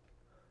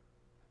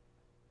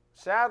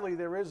 Sadly,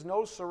 there is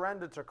no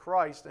surrender to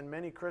Christ in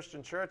many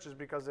Christian churches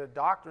because their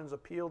doctrines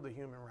appeal to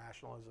human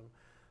rationalism.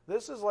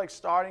 This is like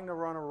starting to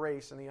run a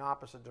race in the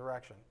opposite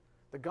direction.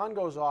 The gun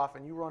goes off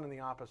and you run in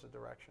the opposite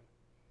direction.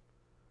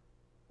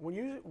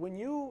 When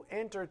you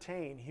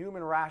entertain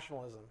human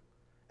rationalism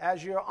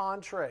as your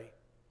entree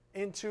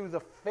into the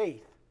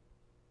faith,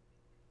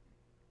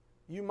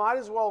 you might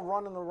as well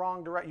run in the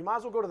wrong direction. You might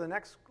as well go to the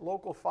next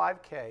local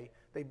 5K,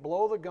 they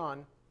blow the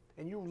gun,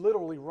 and you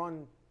literally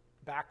run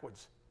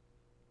backwards.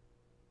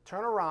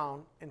 Turn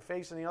around and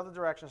face in the other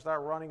direction,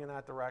 start running in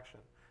that direction.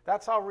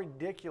 That's how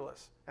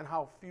ridiculous and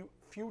how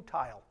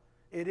futile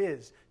it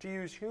is to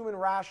use human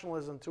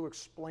rationalism to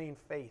explain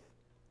faith.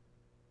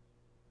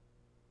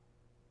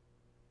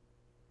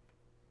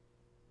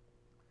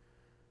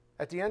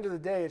 At the end of the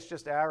day, it's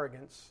just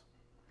arrogance.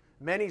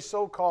 Many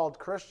so-called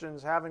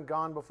Christians haven't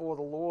gone before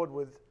the Lord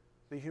with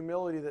the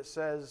humility that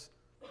says,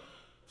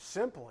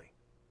 simply,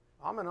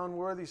 I'm an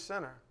unworthy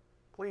sinner.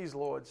 Please,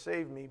 Lord,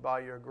 save me by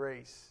your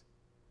grace.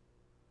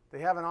 They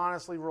haven't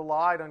honestly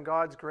relied on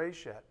God's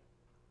grace yet.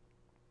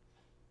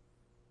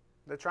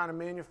 They're trying to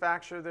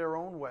manufacture their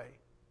own way.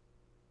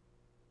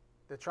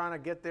 They're trying to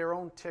get their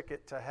own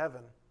ticket to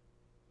heaven.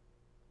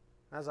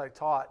 As I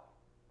taught,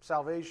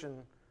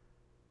 salvation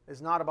is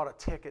not about a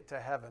ticket to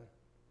heaven.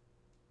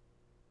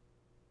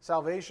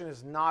 Salvation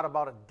is not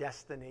about a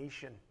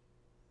destination.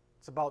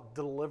 It's about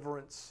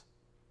deliverance.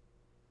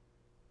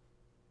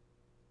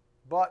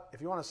 But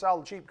if you want to sell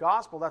the cheap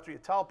gospel, that's what you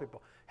tell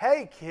people.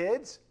 Hey,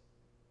 kids,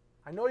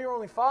 I know you're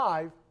only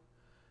 5.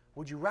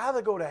 Would you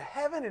rather go to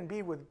heaven and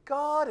be with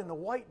God and the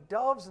white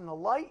doves and the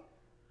light?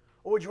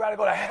 Or would you rather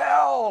go to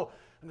hell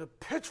and the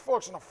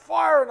pitchforks and the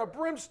fire and the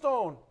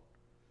brimstone?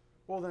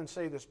 Well, then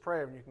say this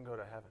prayer and you can go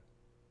to heaven.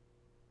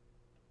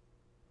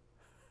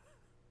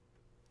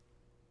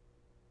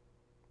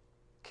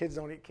 Kids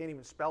can't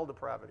even spell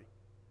depravity.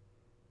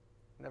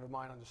 Never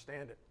mind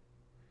understand it.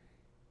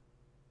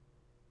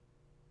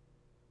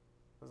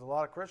 There's a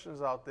lot of Christians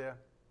out there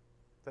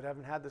that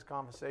haven't had this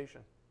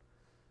conversation.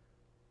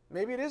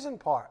 Maybe it is in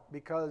part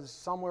because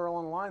somewhere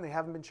along the line they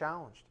haven't been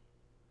challenged.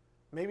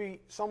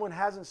 Maybe someone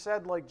hasn't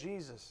said like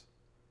Jesus,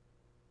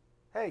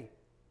 hey,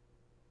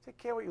 take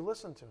care what you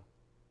listen to.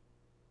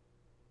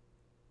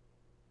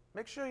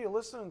 Make sure you're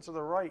listening to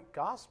the right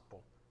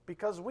gospel,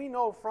 because we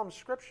know from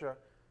Scripture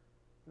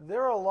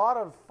there are a lot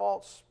of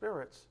false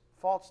spirits,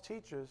 false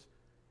teachers,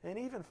 and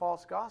even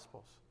false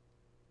gospels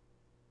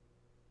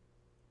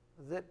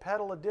that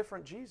peddle a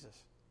different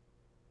Jesus.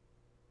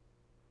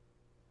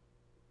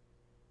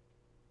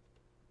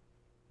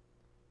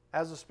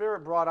 As the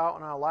Spirit brought out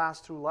in our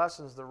last 2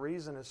 lessons, the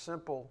reason is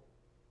simple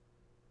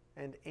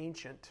and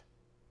ancient.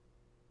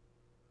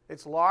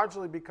 It's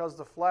largely because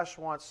the flesh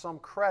wants some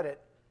credit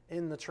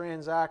in the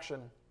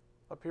transaction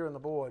up here on the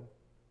board.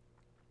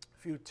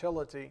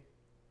 Futility.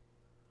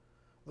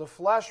 The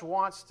flesh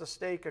wants to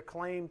stake a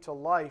claim to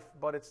life,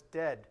 but it's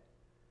dead,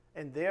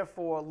 and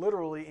therefore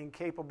literally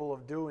incapable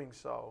of doing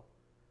so.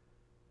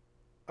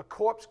 A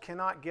corpse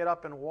cannot get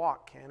up and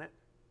walk, can it?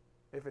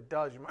 If it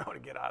does, you might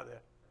want to get out of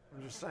there.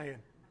 I'm just saying.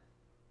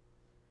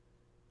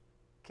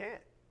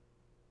 Can't.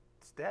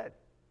 It's dead.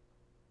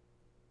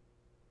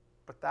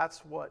 But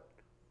that's what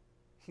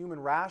human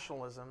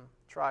rationalism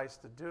tries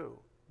to do.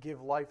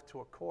 Give life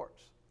to a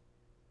corpse.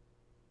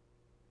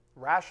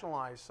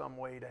 Rationalize some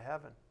way to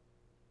heaven.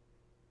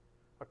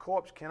 A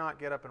corpse cannot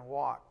get up and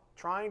walk.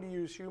 Trying to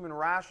use human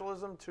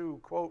rationalism to,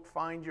 quote,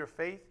 find your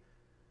faith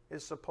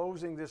is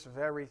supposing this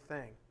very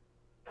thing.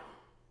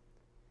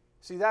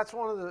 See, that's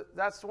one of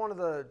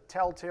the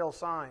telltale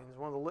signs,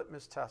 one of the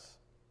litmus tests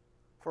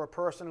for a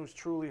person who's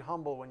truly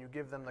humble when you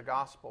give them the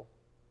gospel.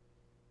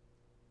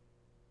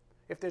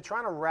 If they're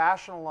trying to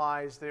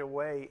rationalize their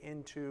way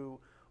into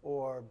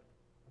or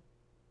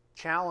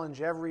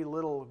challenge every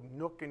little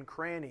nook and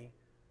cranny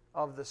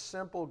of the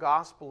simple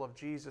gospel of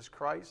Jesus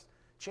Christ,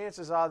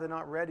 chances are they're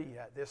not ready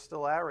yet. They're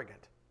still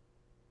arrogant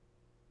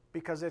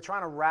because they're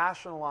trying to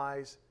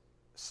rationalize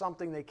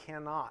something they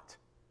cannot,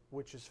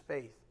 which is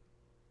faith.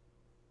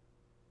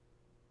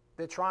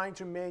 They're trying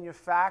to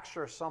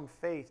manufacture some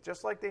faith,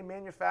 just like they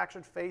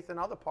manufactured faith in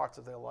other parts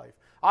of their life.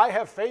 I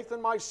have faith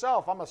in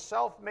myself. I'm a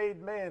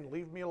self-made man.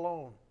 Leave me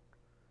alone.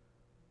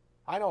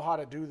 I know how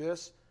to do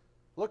this.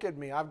 Look at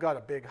me. I've got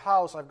a big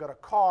house. I've got a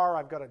car.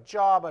 I've got a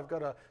job. I've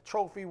got a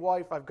trophy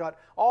wife. I've got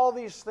all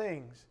these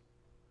things.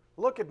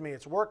 Look at me.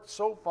 It's worked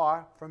so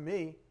far for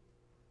me.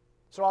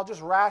 So I'll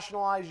just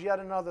rationalize yet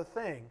another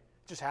thing.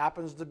 It just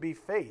happens to be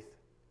faith.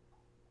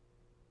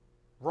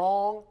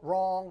 Wrong,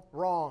 wrong,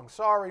 wrong.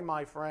 Sorry,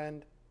 my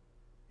friend.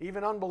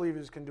 Even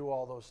unbelievers can do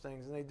all those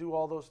things, and they do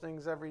all those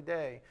things every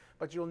day.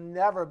 But you'll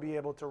never be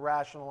able to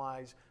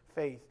rationalize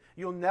faith.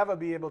 You'll never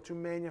be able to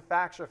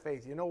manufacture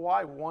faith. You know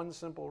why? One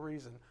simple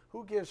reason.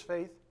 Who gives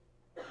faith?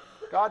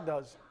 God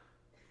does.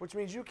 Which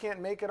means you can't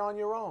make it on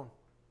your own.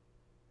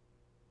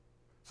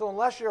 So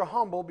unless you're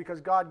humble, because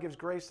God gives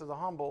grace to the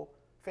humble,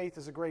 faith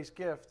is a grace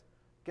gift,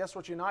 guess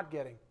what you're not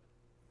getting?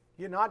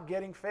 You're not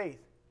getting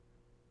faith.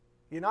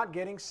 You're not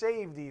getting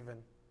saved even.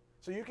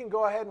 So you can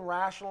go ahead and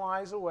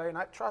rationalize away. And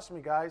trust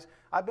me, guys,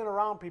 I've been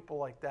around people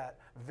like that.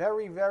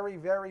 Very, very,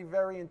 very,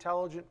 very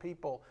intelligent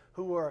people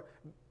who were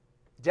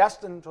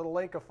destined for the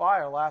lake of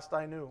fire, last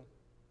I knew.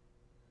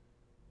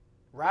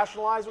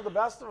 Rationalize with the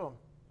best of them.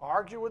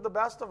 Argue with the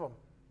best of them.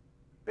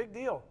 Big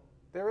deal.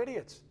 They're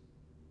idiots.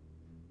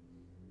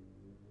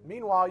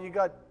 Meanwhile, you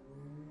got,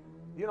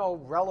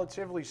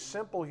 relatively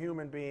simple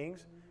human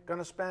beings going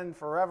to spend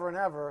forever and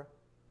ever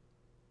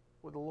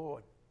with the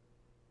Lord.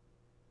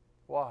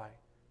 Why?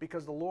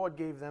 Because the Lord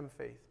gave them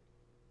faith,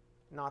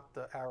 not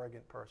the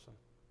arrogant person.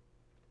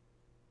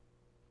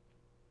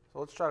 So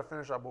let's try to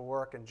finish up our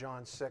work in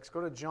John 6.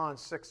 Go to John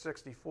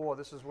 6:64.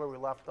 This is where we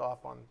left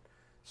off on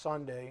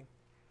Sunday.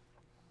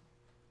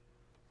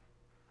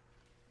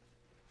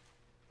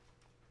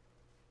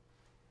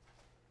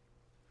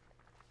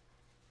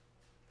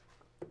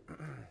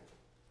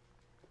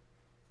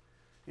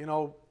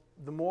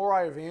 The more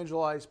I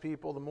evangelize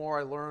people, the more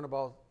I learn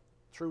about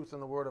truth in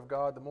the Word of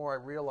God, the more I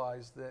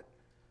realize that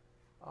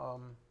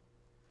I'm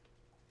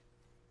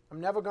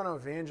never going to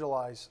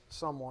evangelize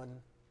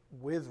someone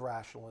with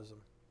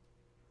rationalism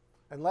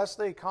unless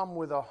they come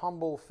with a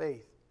humble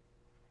faith.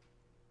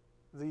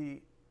 The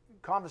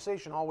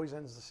conversation always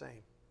ends the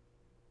same.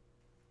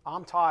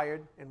 I'm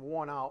tired and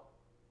worn out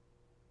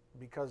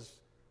because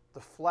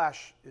the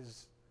flesh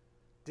is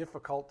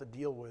difficult to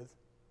deal with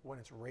when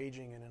it's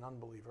raging in an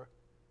unbeliever.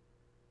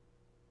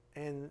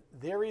 And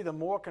they're either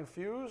more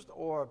confused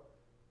or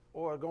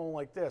going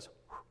like this.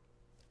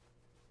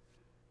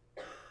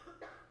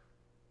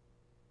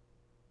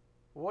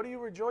 What are you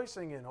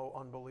rejoicing in, O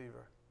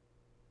unbeliever?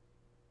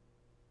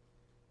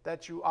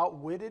 That you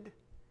outwitted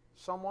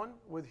someone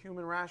with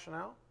human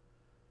rationale?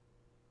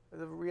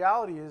 The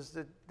reality is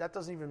that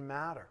doesn't even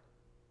matter.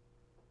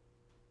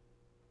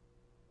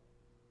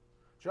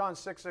 John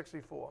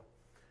 6:64.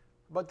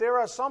 But there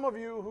are some of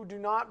you who do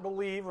not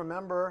believe.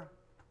 Remember,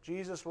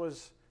 Jesus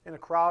was in a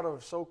crowd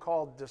of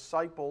so-called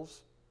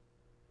disciples,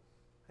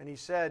 and he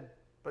said,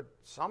 but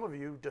some of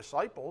you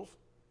disciples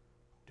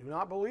do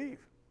not believe.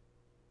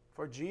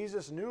 For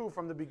Jesus knew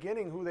from the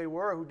beginning who they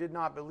were who did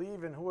not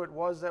believe and who it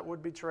was that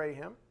would betray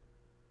him.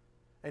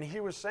 And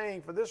he was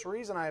saying, for this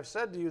reason I have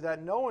said to you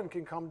that no one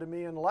can come to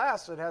me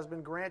unless it has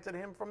been granted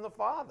him from the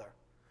Father.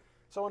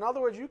 So in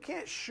other words, you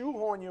can't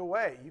shoehorn your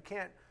way. You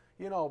can't,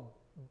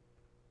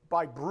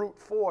 by brute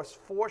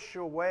force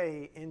your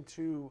way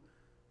into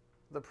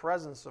the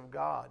presence of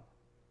God.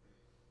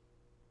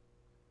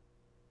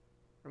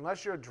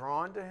 Unless you're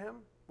drawn to him,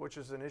 which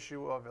is an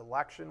issue of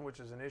election, which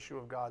is an issue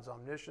of God's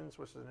omniscience,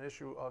 which is an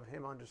issue of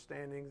him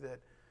understanding that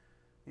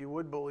you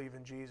would believe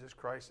in Jesus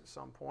Christ at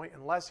some point.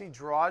 Unless he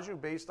draws you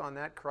based on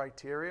that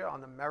criteria,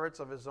 on the merits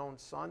of his own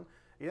Son,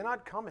 you're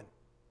not coming.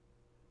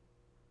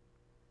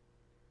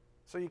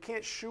 So you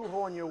can't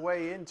shoehorn your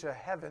way into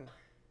heaven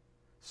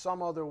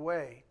some other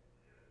way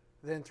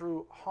than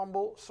through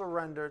humble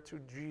surrender to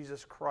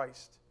Jesus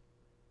Christ.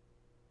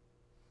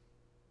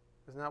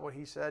 Isn't that what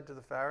he said to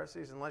the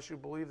Pharisees? Unless you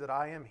believe that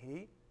I am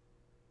he,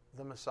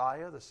 the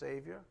Messiah, the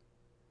Savior,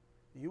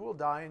 you will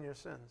die in your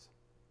sins.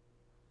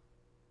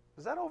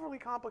 Is that overly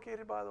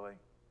complicated, by the way?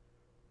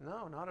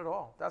 No, not at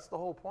all. That's the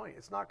whole point.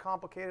 It's not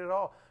complicated at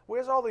all.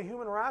 Where's all the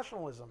human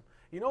rationalism?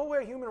 You know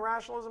where human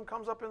rationalism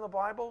comes up in the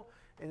Bible?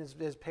 And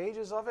there's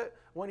pages of it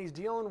when he's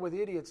dealing with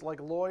idiots like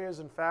lawyers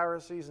and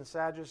Pharisees and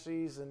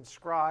Sadducees and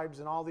scribes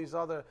and all these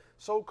other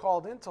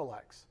so-called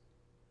intellects.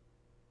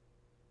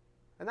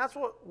 And that's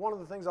one of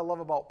the things I love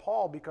about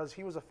Paul, because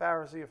he was a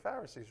Pharisee of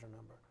Pharisees,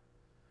 remember.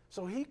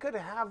 So he could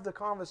have the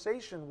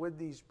conversation with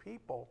these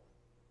people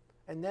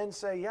and then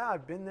say, yeah,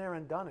 I've been there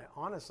and done it.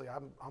 Honestly,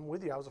 I'm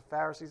with you. I was a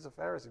Pharisee of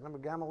Pharisees. Remember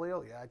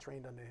Gamaliel? Yeah, I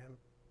trained under him.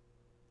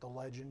 The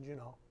legend,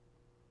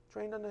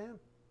 Trained under him.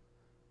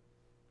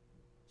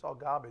 It's all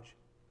garbage.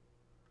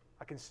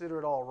 I consider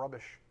it all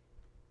rubbish.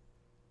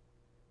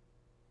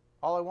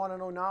 All I want to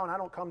know now, and I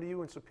don't come to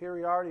you in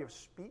superiority of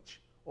speech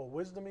or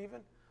wisdom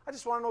even, I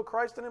just want to know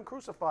Christ and him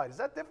crucified. Is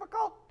that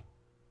difficult?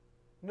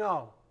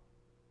 No.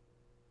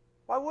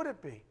 Why would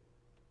it be?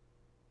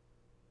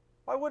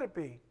 Why would it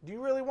be? Do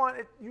you really want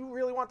it? You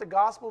really want the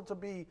gospel to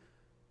be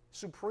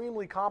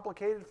supremely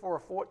complicated for a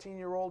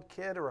 14-year-old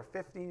kid or a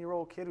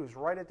 15-year-old kid who's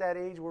right at that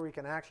age where he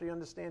can actually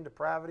understand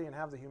depravity and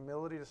have the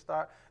humility to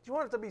start? Do you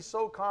want it to be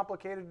so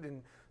complicated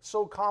and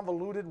so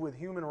convoluted with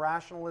human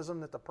rationalism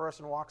that the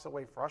person walks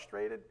away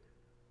frustrated?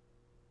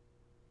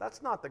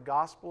 That's not the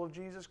gospel of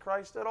Jesus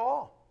Christ at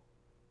all.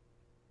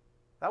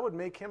 That would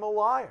make him a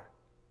liar.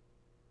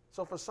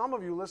 So for some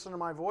of you listening to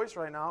my voice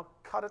right now,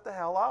 cut it the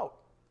hell out.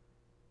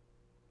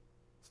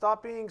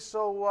 Stop being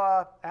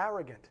so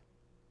arrogant.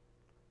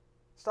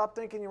 Stop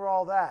thinking you're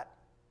all that.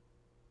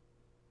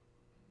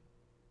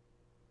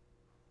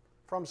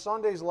 From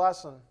Sunday's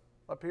lesson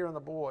up here on the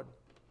board,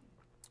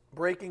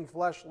 breaking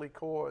fleshly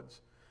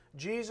cords,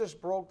 Jesus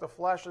broke the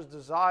flesh's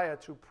desire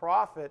to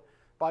profit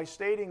by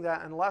stating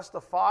that unless the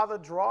Father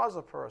draws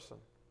a person,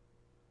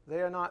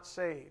 they are not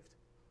saved,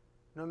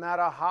 no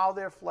matter how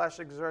their flesh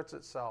exerts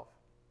itself.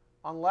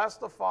 Unless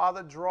the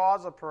Father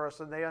draws a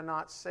person, they are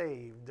not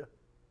saved.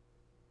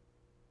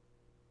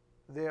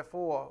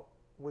 Therefore,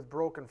 with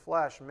broken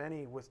flesh,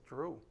 many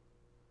withdrew,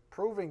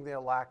 proving their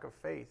lack of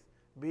faith,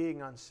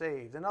 being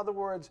unsaved. In other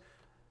words,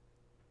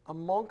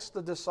 amongst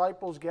the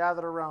disciples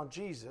gathered around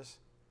Jesus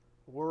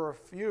were a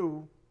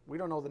few, we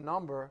don't know the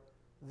number,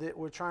 that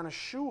were trying to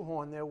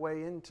shoehorn their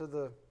way into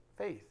the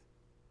faith.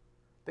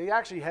 They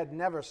actually had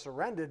never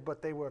surrendered,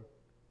 but they were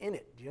in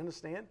it. Do you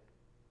understand?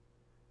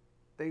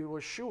 They were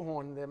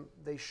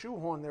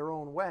shoehorned their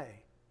own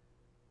way.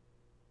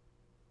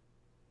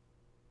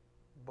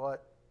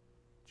 But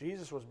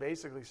Jesus was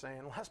basically saying,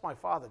 unless my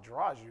Father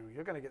draws you,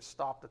 you're going to get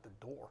stopped at the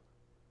door.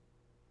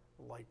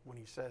 Like when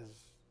he says,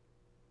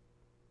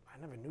 I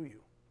never knew you.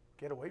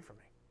 Get away from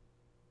me.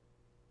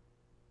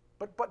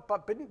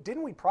 But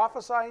didn't we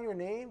prophesy in your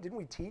name? Didn't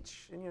we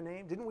teach in your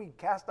name? Didn't we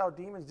cast out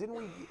demons? Didn't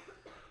we?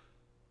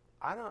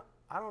 I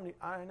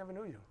never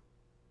knew you.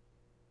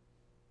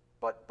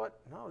 But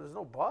no, there's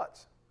no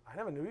buts. I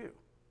never knew you.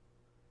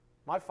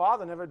 My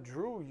Father never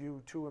drew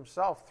you to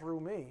himself through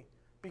me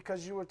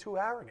because you were too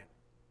arrogant.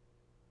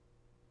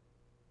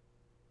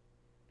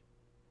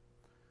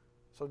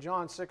 So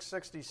John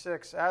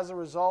 6:66, as a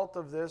result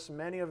of this,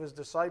 many of his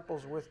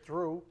disciples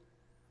withdrew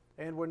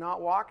and were not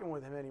walking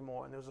with him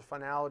anymore. And there's a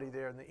finality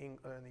there in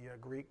the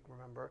Greek,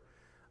 remember.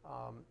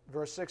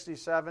 Verse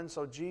 67,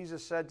 so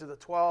Jesus said to the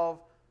 12,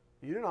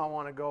 you do not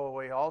want to go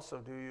away also,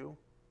 do you?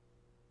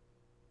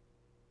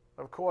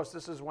 Of course,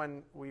 this is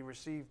when we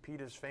receive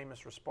Peter's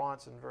famous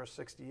response in verse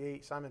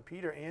 68. Simon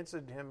Peter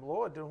answered him,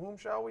 Lord, to whom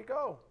shall we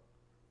go?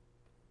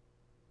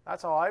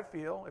 That's how I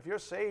feel. If you're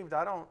saved,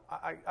 I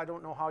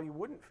don't know how you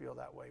wouldn't feel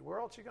that way. Where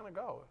else are you going to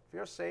go? If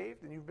you're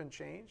saved and you've been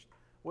changed,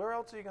 where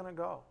else are you going to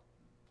go?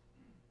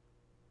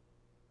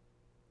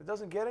 It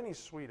doesn't get any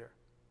sweeter.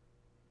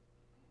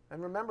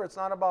 And remember, it's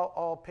not about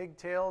all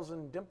pigtails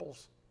and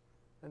dimples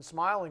and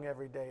smiling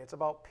every day. It's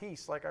about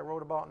peace, like I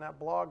wrote about in that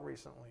blog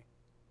recently.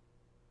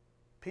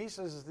 Peace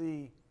is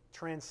the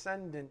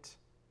transcendent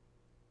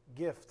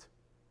gift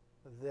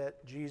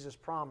that Jesus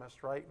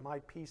promised, right? My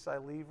peace I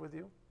leave with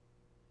you.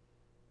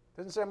 It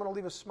doesn't say I'm going to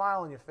leave a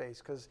smile on your face,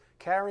 because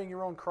carrying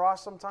your own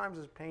cross sometimes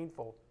is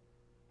painful.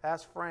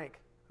 Ask Frank,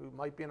 who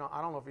might be I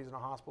don't know if he's in a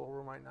hospital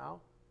room right now.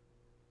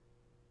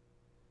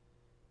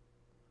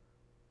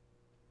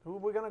 Who are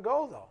we going to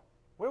go, though?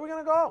 Where are we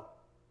going to go?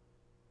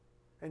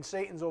 And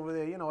Satan's over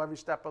there, every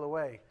step of the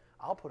way.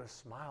 I'll put a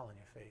smile on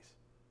your face.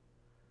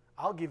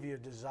 I'll give you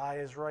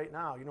desires right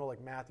now.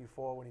 Like Matthew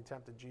 4 when he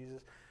tempted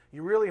Jesus.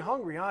 You're really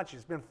hungry, aren't you?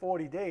 It's been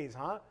 40 days,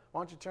 huh?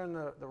 Why don't you turn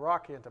the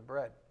rock here into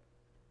bread?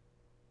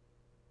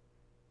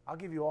 I'll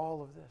give you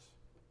all of this.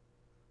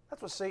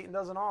 That's what Satan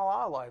does in all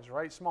our lives,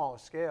 right? Smaller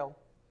scale.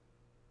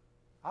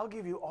 I'll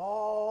give you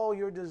all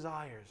your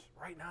desires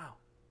right now,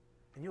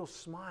 and you'll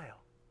smile.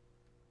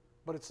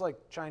 But it's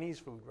like Chinese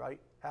food, right?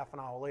 Half an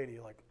hour later,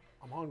 you're like,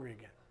 I'm hungry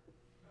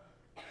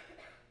again.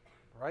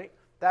 Right?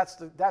 That's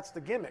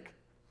the gimmick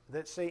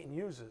that Satan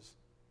uses.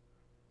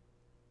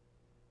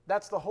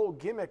 That's the whole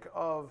gimmick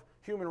of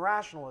human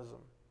rationalism.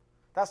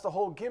 That's the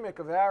whole gimmick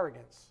of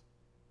arrogance.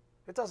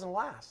 It doesn't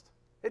last.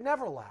 It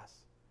never lasts.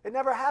 It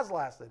never has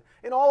lasted.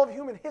 In all of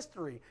human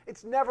history,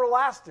 it's never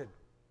lasted.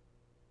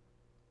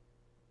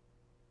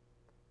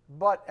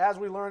 But as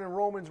we learn in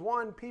Romans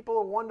 1, people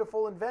are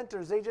wonderful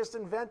inventors. They just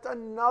invent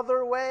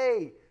another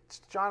way.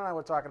 John and I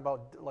were talking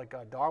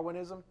about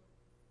Darwinism.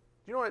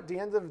 Do you know at the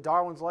end of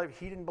Darwin's life,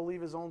 he didn't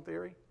believe his own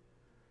theory?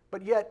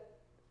 But yet,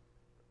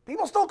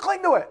 people still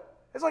cling to it.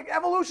 It's like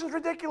evolution's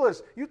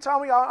ridiculous. You tell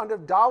me under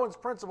Darwin's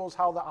principles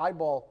how the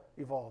eyeball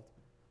evolved.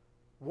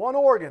 One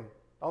organ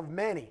of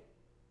many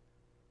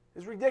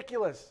is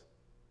ridiculous.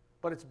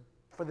 But it's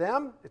for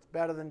them, it's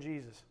better than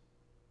Jesus.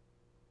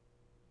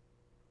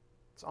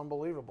 It's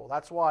unbelievable.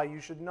 That's why you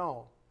should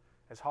know,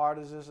 as hard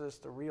as this is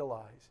to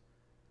realize,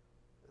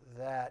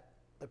 that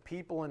the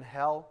people in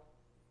hell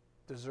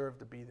deserve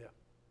to be there.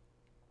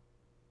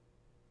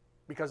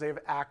 Because they have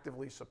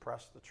actively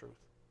suppressed the truth.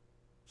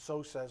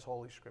 So says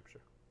Holy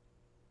Scripture.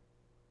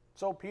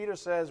 So Peter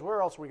says,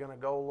 where else are we going to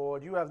go,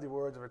 Lord? You have the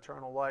words of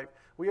eternal life.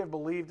 We have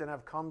believed and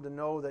have come to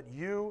know that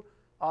you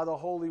are the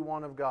Holy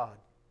One of God.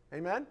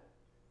 Amen?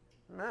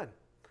 Amen.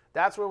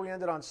 That's where we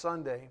ended on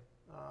Sunday.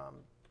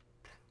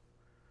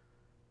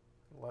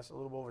 A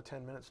little over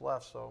 10 minutes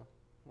left, so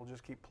we'll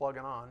just keep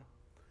plugging on.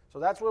 So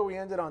that's where we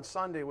ended on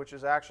Sunday, which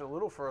is actually a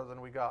little further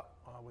than we got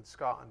with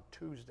Scott on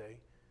Tuesday.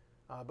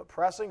 But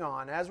pressing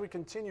on, as we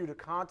continue to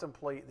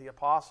contemplate the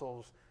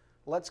apostles,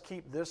 let's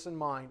keep this in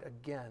mind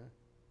again.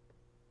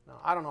 Now,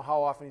 I don't know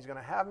how often he's going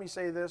to have me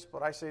say this,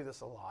 but I say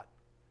this a lot.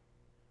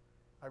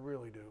 I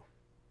really do.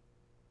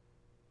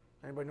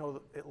 Anybody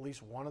know at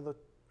least one of the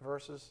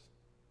verses?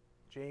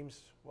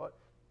 James, what?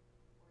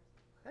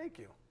 Thank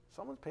you.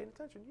 Someone's paying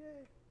attention.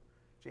 Yay.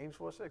 James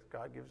 4:6,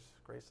 God gives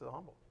grace to the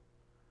humble.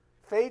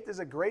 Faith is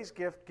a grace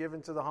gift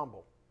given to the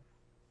humble.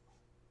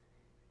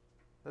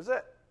 That's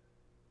it.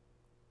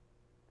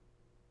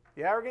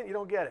 The arrogant, you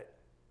don't get it.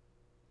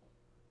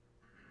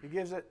 He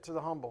gives it to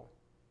the humble.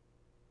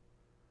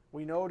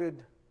 We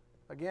noted,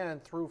 again,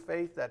 through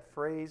faith, that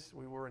phrase.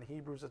 We were in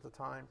Hebrews at the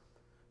time,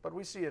 but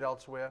we see it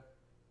elsewhere.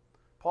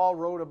 Paul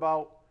wrote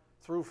about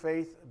through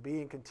faith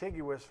being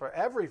contiguous for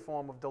every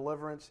form of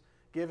deliverance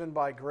given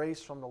by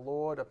grace from the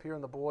Lord. Up here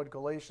on the board,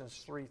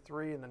 Galatians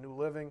 3:3 in the New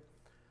Living.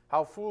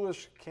 How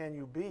foolish can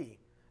you be?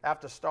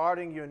 After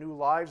starting your new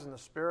lives in the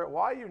Spirit,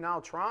 why are you now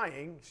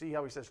trying, see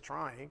how he says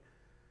trying,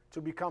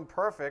 to become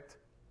perfect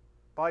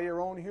by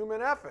your own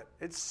human effort?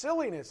 It's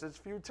silliness. It's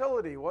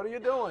futility. What are you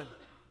doing?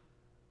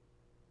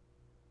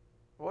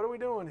 What are we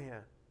doing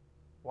here?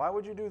 Why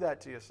would you do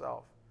that to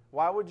yourself?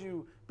 Why would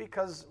you?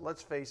 Because,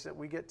 let's face it,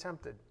 we get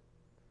tempted.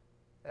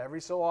 Every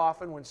so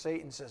often when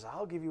Satan says,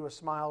 I'll give you a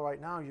smile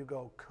right now, you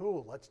go,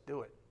 cool, let's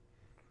do it.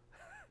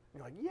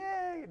 You're like,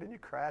 yay! And then you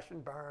crash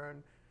and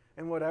burn.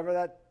 And whatever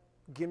that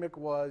gimmick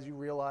was, you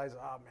realize,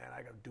 oh man,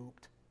 I got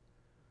duped.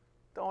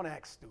 Don't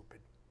act stupid.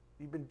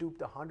 You've been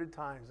duped 100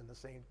 times in the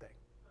same thing.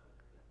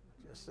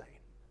 Just saying.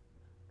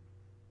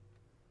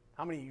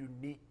 How many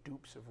unique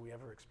dupes have we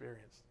ever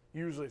experienced?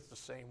 Usually it's the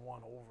same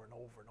one over and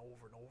over and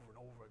over and over and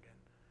over again.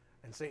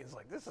 And Satan's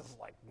like, this is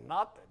like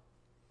nothing.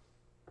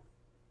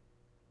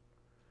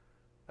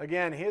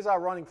 Again, here's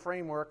our running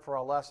framework for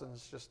our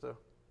lessons, just to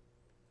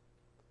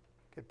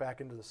get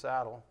back into the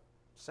saddle.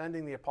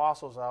 Sending the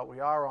apostles out. We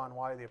are on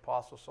why the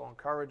apostles so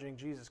encouraging.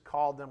 Jesus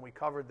called them. We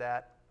covered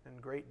that in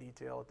great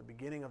detail at the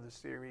beginning of the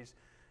series.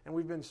 And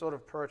we've been sort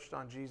of perched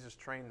on Jesus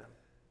trained them.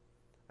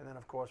 And then,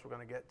 of course, we're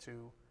going to get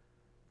to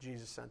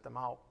Jesus sent them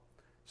out.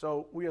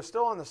 So we are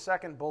still on the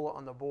second bullet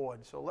on the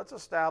board. So let's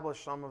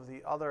establish some of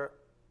the other,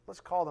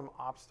 let's call them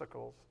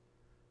obstacles,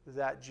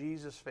 that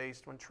Jesus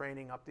faced when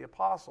training up the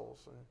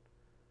apostles. And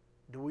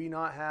do we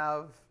not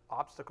have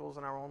obstacles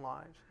in our own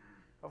lives?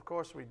 Of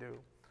course we do.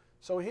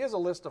 So here's a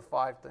list of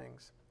 5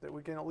 things that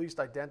we can at least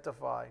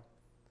identify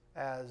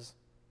as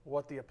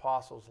what the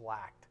apostles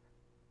lacked.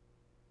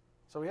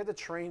 So we had to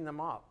train them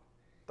up.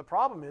 The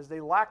problem is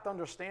they lacked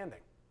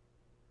understanding.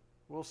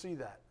 We'll see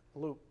that.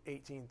 Luke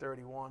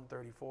 18:31,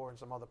 34, and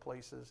some other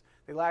places.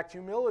 They lacked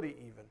humility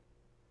even.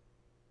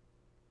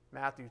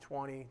 Matthew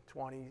 20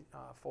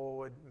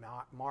 forward,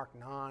 Mark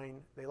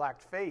 9. They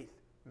lacked faith.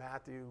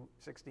 Matthew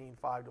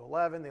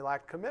 16:5-11. They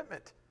lacked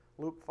commitment.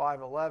 Luke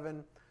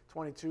 5:11,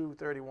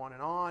 22:31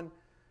 and on.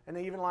 And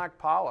they even lacked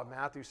power.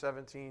 Matthew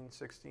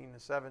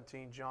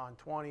 17:16-17, John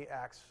 20,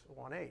 Acts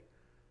 1:8.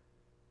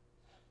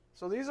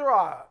 So these are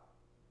our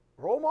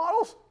role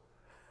models?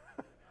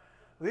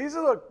 These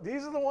are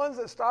the ones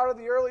that started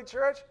the early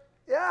church?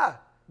 Yeah,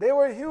 they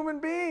were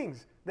human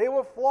beings. They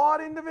were flawed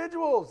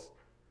individuals.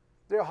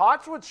 Their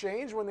hearts would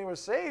change when they were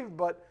saved,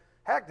 but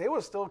heck, they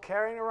were still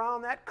carrying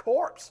around that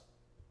corpse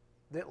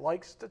that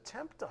likes to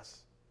tempt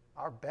us.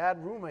 Our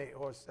bad roommate,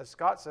 or as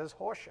Scott says,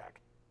 Horshack.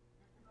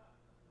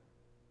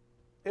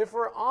 If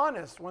we're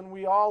honest, when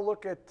we all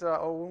look at,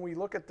 or when we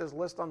look at this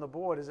list on the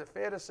board, is it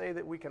fair to say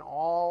that we can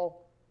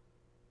all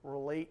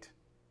relate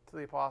to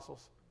the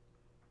apostles?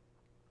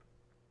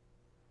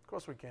 Of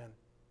course we can.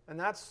 And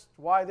that's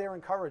why they're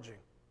encouraging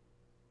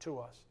to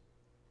us.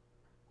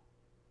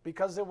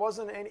 Because there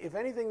wasn't any, if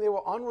anything, they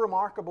were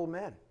unremarkable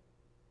men.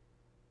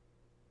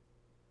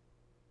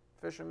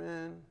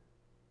 Fishermen,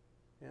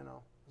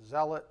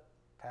 zealot,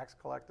 tax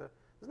collector.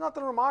 There's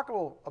nothing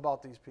remarkable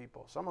about these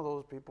people. Some of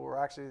those people were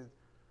actually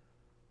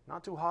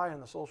not too high in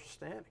the social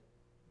standing.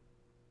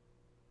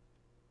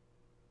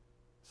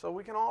 So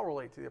we can all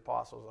relate to the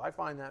apostles. I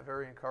find that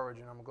very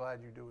encouraging. I'm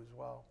glad you do as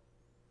well.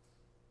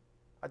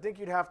 I think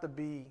you'd have to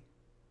be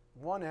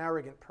one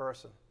arrogant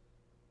person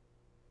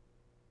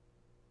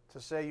to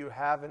say you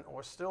haven't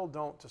or still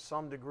don't, to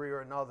some degree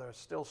or another,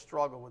 still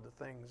struggle with the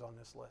things on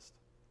this list.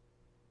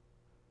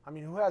 I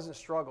mean, who hasn't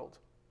struggled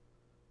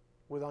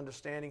with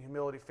understanding,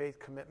 humility, faith,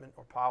 commitment,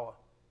 or power?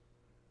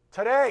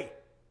 Today!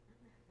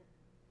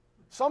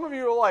 Some of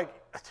you are like,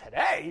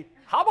 today?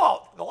 How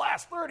about the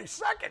last 30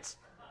 seconds?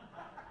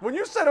 When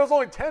you said it was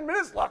only 10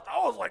 minutes left, I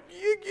was like,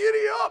 you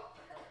giddy up.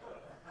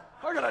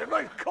 I got a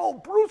nice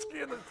cold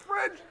brewski in the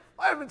fridge.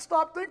 I haven't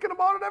stopped thinking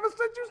about it ever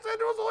since you said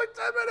there was only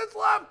 10 minutes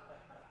left.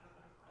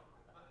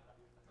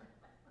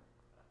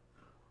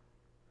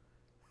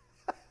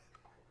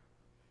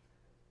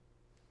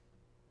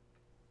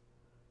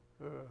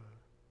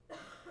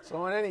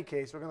 So in any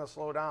case, we're going to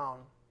slow down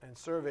and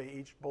survey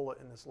each bullet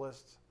in this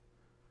list.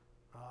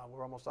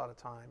 We're almost out of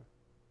time.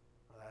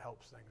 That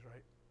helps things,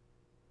 right?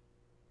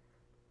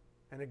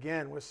 And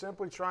again, we're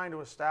simply trying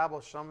to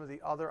establish some of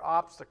the other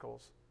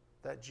obstacles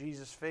that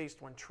Jesus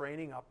faced when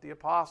training up the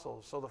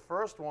apostles. So the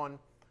first one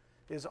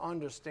is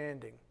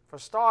understanding. For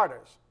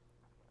starters,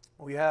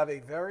 we have a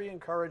very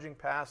encouraging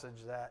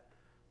passage that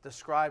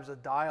describes a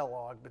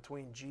dialogue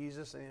between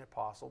Jesus and the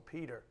apostle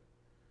Peter.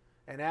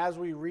 And as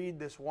we read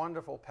this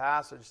wonderful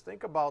passage,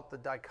 think about the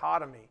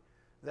dichotomy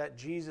that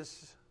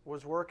Jesus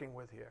was working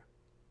with here.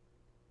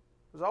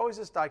 There's always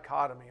this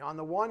dichotomy. On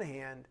the one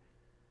hand,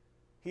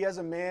 he has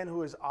a man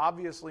who is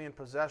obviously in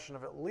possession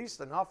of at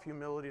least enough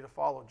humility to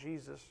follow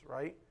Jesus,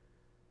 right?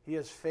 He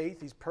has faith.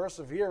 He's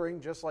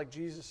persevering, just like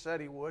Jesus said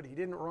he would. He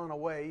didn't run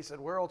away. He said,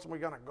 where else are we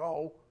going to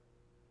go?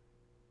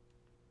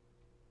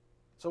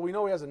 So we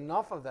know he has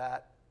enough of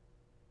that,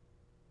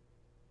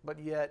 but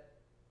yet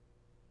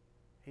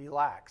he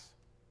lacks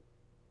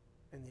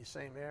in these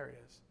same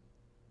areas.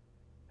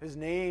 His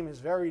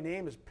very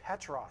name is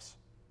Petros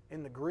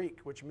in the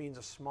Greek, which means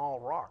a small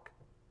rock,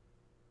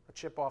 a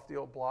chip off the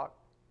old block,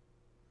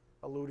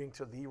 alluding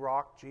to the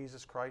rock,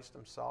 Jesus Christ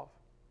himself,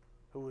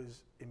 who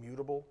is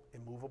immutable,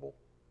 immovable,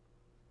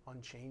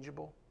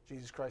 unchangeable.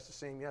 Jesus Christ the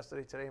same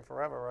yesterday, today, and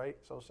forever, right?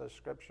 So says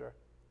Scripture.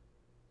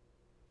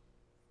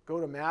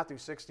 Go to Matthew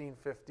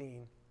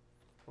 16:15.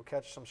 We'll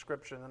catch some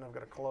Scripture, and then I'm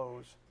going to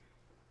close.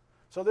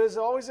 So there's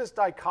always this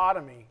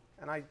dichotomy,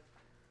 and I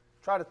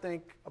try to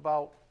think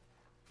about,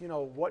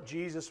 what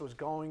Jesus was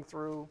going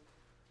through.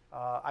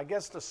 I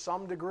guess to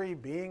some degree,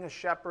 being a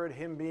shepherd,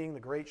 him being the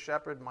great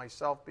shepherd,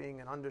 myself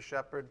being an under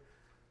shepherd,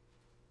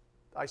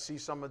 I see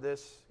some of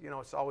this.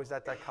 It's always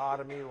that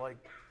dichotomy, like,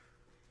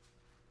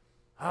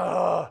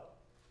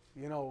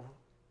 you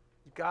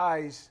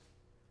guys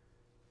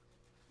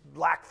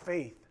lack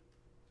faith,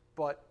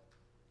 but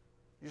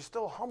you're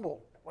still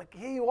humble. Like,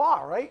 here you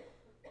are, right?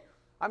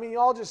 I mean, you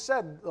all just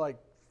said, like,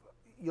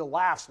 your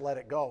laughs, let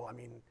it go. I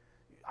mean,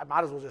 I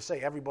might as well just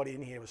say everybody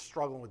in here was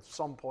struggling with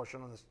some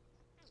portion of this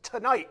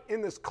tonight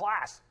in this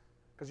class,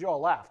 because you all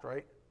laughed,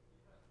 right?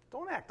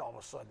 Don't act all of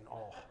a sudden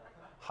all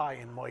high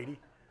and mighty,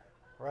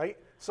 right?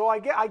 So I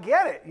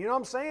get it. You know what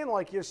I'm saying?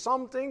 Like, you're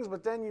some things,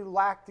 but then you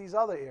lack these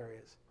other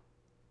areas.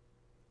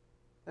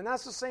 And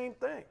that's the same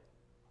thing.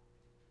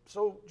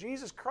 So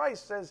Jesus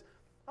Christ says,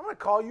 I'm going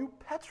to call you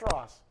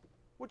Petros,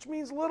 which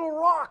means little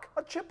rock,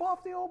 a chip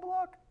off the old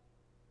block.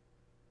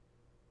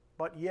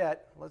 But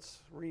yet,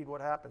 let's read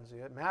what happens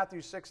here. Matthew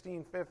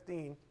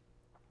 16:15,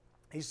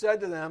 he said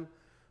to them,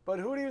 but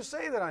who do you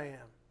say that I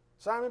am?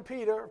 Simon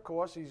Peter, of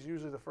course, he's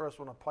usually the first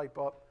one to pipe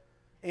up,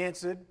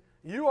 answered,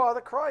 you are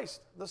the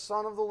Christ, the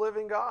Son of the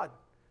living God.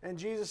 And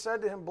Jesus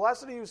said to him,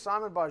 blessed are you,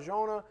 Simon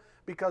Bar-Jonah,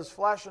 because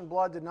flesh and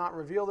blood did not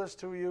reveal this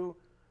to you.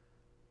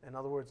 In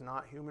other words,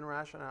 not human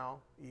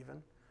rationale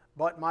even.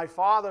 But my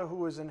Father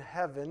who is in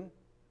heaven.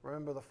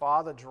 Remember, the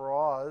Father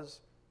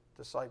draws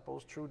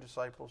disciples, true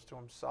disciples, to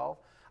himself.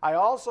 I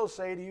also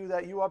say to you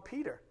that you are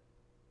Peter,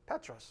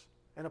 Petros.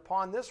 And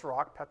upon this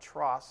rock,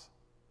 Petros,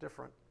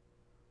 different.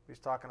 He's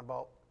talking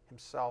about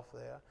himself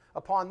there.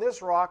 Upon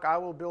this rock I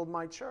will build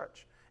my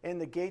church,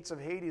 and the gates of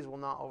Hades will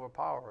not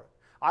overpower it.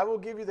 I will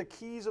give you the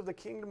keys of the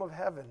kingdom of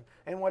heaven,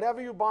 and whatever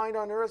you bind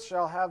on earth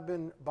shall have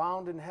been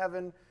bound in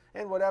heaven,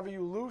 and whatever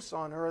you loose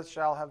on earth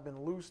shall have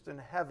been loosed in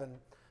heaven.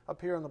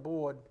 Up here on the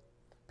board,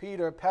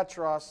 Peter,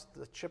 Petros,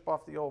 the chip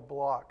off the old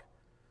block.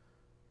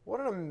 What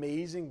an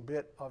amazing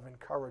bit of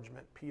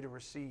encouragement Peter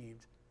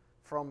received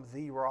from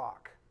the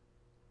rock,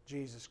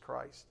 Jesus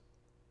Christ.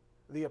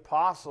 The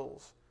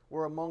apostles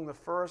were among the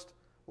first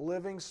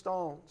living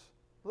stones,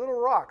 little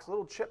rocks,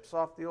 little chips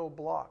off the old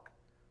block,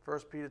 1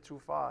 Peter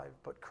 2:5.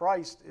 But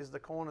Christ is the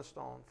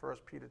cornerstone, 1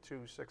 Peter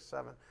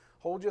 2:6-7.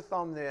 Hold your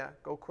thumb there.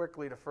 Go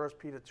quickly to 1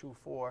 Peter 2:4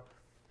 so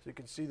you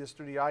can see this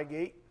through the eye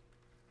gate.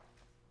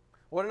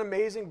 What an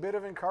amazing bit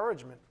of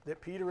encouragement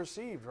that Peter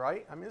received,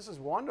 right? I mean, this is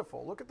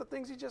wonderful. Look at the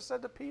things he just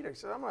said to Peter. He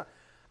said, I'm going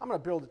to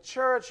build a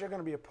church. You're going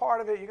to be a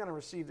part of it. You're going to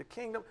receive the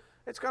kingdom.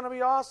 It's going to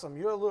be awesome.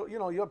 You're a little,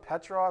 you're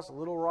Petros, a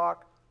little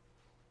rock.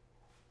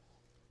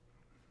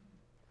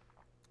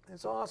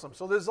 It's awesome.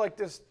 So there's like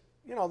this,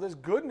 there's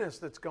goodness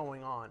that's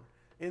going on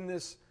in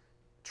this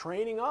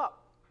training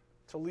up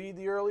to lead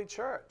the early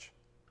church.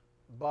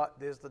 But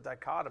there's the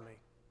dichotomy.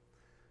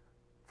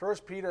 1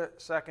 Peter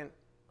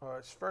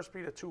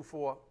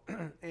 2:4,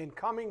 and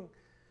coming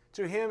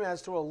to him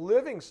as to a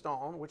living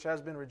stone, which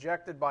has been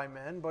rejected by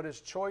men, but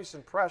is choice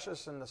and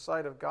precious in the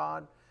sight of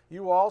God,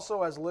 you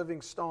also as living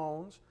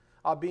stones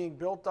are being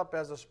built up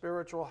as a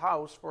spiritual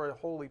house for a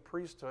holy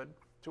priesthood,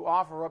 to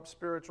offer up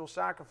spiritual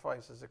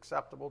sacrifices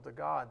acceptable to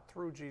God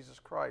through Jesus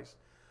Christ.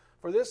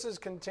 For this is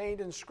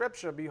contained in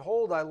Scripture,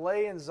 behold, I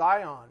lay in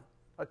Zion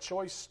a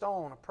choice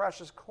stone, a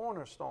precious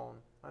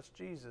cornerstone. That's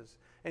Jesus.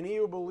 And he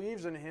who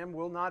believes in him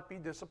will not be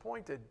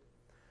disappointed.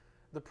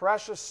 The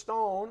precious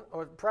stone,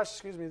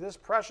 this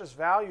precious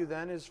value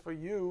then is for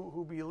you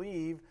who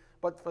believe,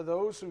 but for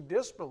those who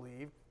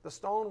disbelieve, the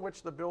stone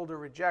which the builder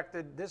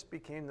rejected, this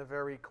became the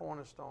very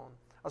cornerstone,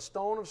 a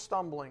stone of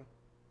stumbling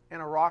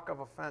and a rock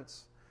of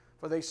offense.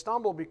 For they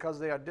stumble because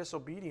they are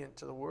disobedient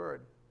to the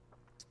word.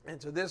 And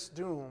to this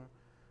doom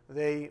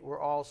they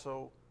were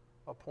also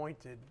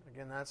appointed.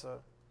 Again, that's a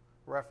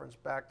reference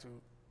back to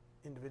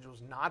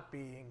individuals not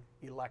being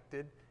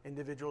elected,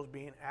 individuals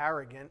being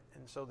arrogant,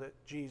 and so that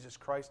Jesus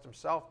Christ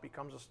himself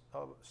becomes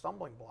a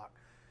stumbling block.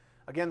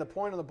 Again, the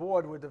point of the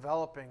board we're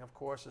developing, of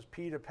course, is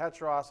Peter,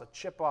 Petros, a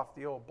chip off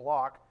the old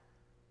block.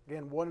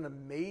 Again, what an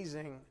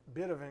amazing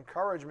bit of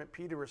encouragement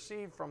Peter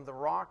received from the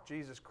rock,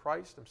 Jesus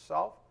Christ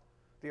himself.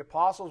 The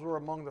apostles were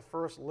among the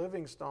first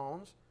living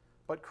stones,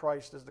 but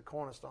Christ is the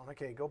cornerstone.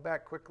 Okay, go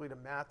back quickly to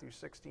Matthew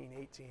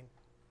 16:18,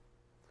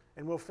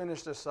 and we'll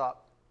finish this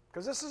up.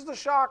 Because this is the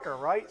shocker,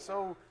 right?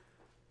 So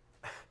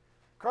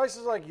Christ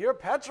is like, you're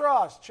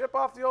Petros, chip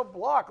off the old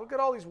block. Look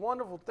at all these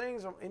wonderful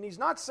things. And he's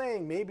not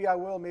saying, maybe I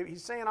will, maybe.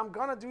 He's saying, I'm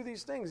going to do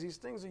these things. These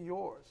things are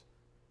yours.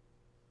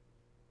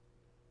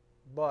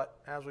 But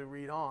as we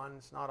read on,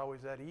 it's not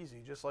always that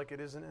easy, just like it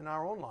isn't in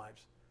our own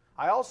lives.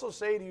 I also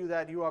say to you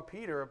that you are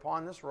Peter.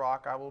 Upon this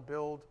rock I will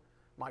build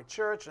my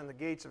church, and the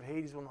gates of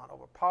Hades will not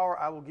overpower.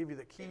 I will give you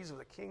the keys of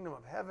the kingdom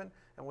of heaven,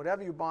 and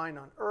whatever you bind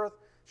on earth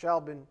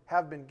shall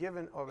have been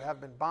given or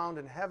have been bound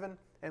in heaven,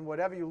 and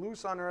whatever you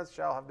loose on earth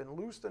shall have been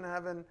loosed in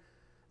heaven.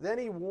 Then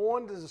he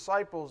warned the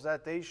disciples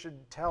that they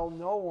should tell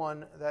no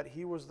one that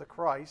he was the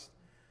Christ.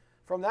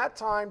 From that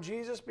time,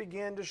 Jesus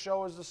began to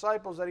show his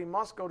disciples that he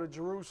must go to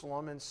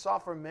Jerusalem and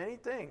suffer many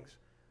things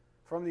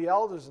from the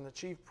elders and the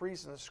chief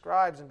priests and the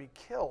scribes and be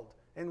killed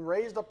and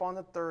raised up on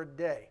the third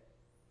day.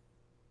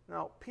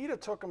 Now, Peter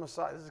took him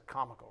aside. This is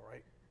comical,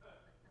 right?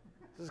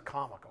 This is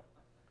comical.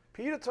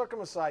 Peter took him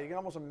aside. You can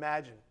almost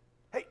imagine.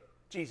 Hey,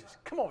 Jesus,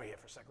 come over here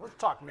for a second. Let's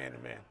talk man to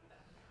man.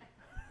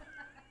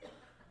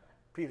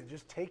 Peter,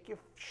 just take your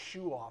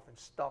shoe off and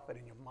stuff it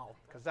in your mouth,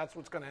 because that's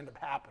what's going to end up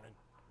happening.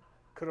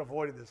 Could have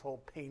avoided this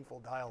whole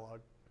painful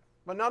dialogue.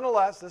 But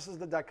nonetheless, this is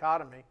the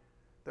dichotomy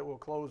that we'll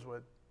close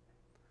with.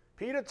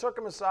 Peter took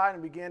him aside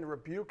and began to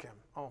rebuke him.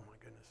 Oh my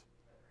goodness.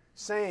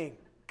 Saying,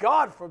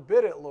 God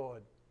forbid it,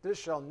 Lord. This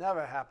shall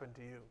never happen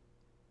to you.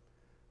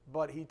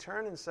 But he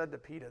turned and said to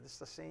Peter, this is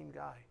the same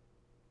guy,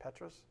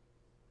 Petros,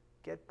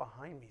 get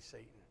behind me,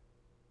 Satan.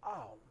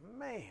 Oh,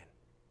 man.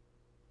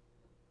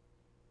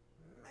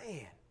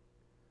 Man.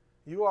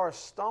 You are a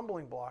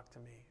stumbling block to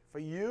me. For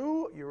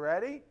you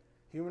ready?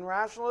 Human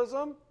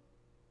rationalism?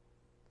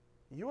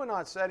 You are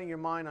not setting your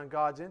mind on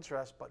God's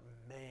interest, but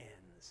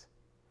man's.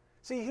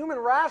 See, human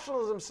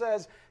rationalism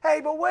says,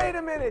 hey, but wait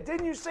a minute.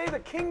 Didn't you say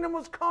the kingdom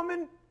was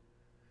coming?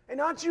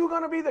 And aren't you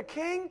going to be the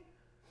king?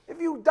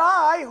 If you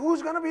die,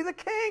 who's going to be the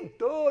king?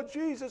 Duh,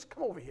 Jesus.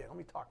 Come over here. Let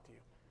me talk to you.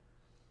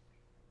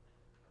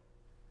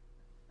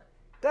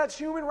 That's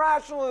human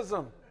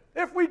rationalism.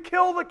 If we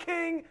kill the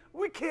king,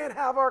 we can't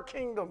have our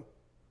kingdom.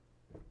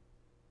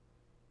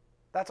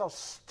 That's how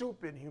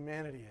stupid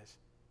humanity is.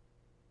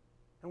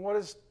 And what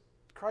does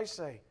Christ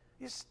say?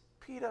 Yes,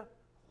 Peter,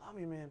 I love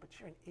you, man, but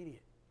you're an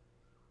idiot.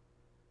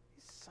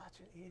 He's such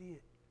an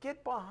idiot.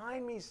 Get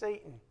behind me,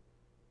 Satan.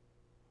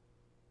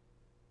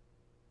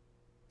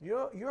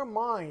 Your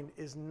mind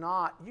is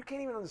not, you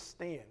can't even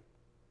understand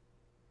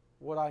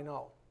what I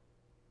know.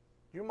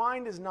 Your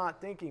mind is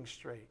not thinking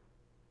straight.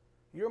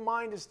 Your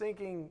mind is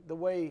thinking the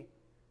way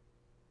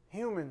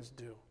humans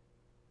do.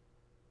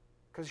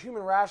 Because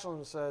human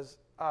rationalism says,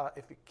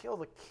 if you kill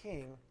the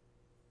king,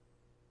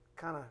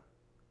 kind of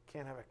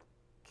can't have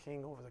a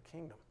king over the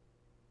kingdom.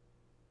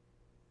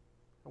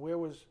 And where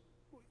was,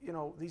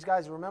 these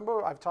guys,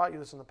 remember, I've taught you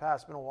this in the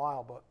past, it's been a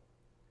while, but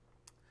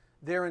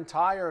their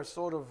entire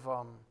sort of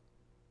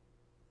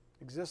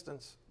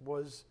existence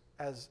was,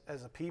 as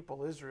a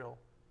people, Israel,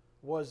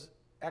 was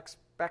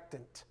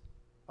expectant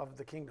of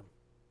the kingdom.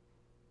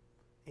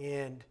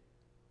 And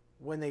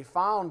when they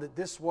found that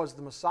this was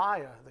the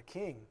Messiah, the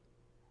king,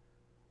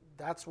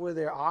 that's where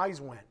their eyes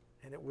went.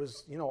 And it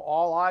was,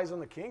 all eyes on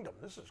the kingdom.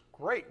 This is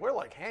great. We're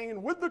like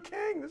hanging with the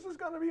king. This is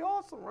going to be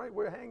awesome, right?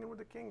 We're hanging with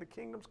the king. The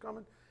kingdom's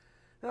coming.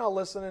 They're not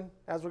listening,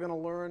 as we're going to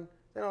learn.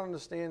 They don't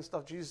understand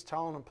stuff. Jesus is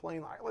telling them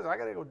plain, like, listen, I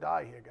got to go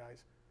die here,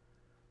 guys.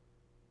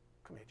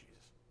 Come here,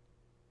 Jesus.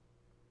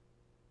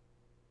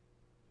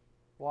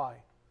 Why?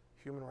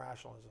 Human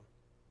rationalism.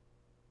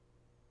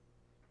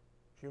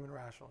 Human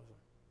rationalism.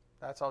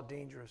 That's how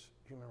dangerous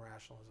human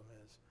rationalism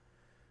is.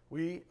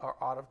 We are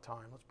out of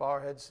time. Let's bow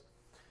our heads.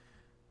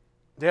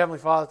 Dear Heavenly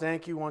Father,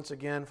 thank you once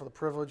again for the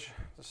privilege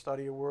to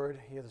study your word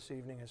here this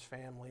evening as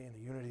family and the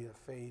unity of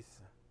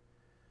faith.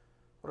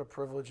 What a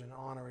privilege and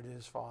honor it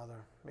is,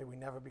 Father. May we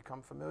never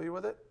become familiar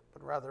with it,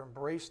 but rather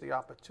embrace the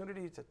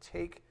opportunity to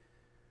take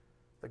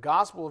the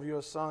gospel of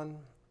your Son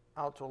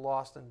out to a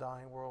lost and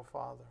dying world,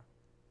 Father.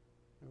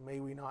 And may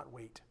we not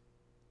wait.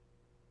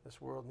 This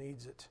world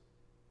needs it.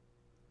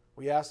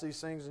 We ask these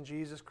things in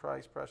Jesus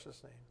Christ's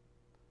precious name.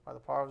 By the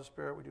power of the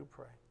Spirit we do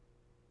pray.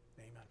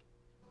 Amen.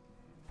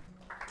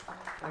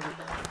 Thank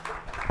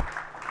you.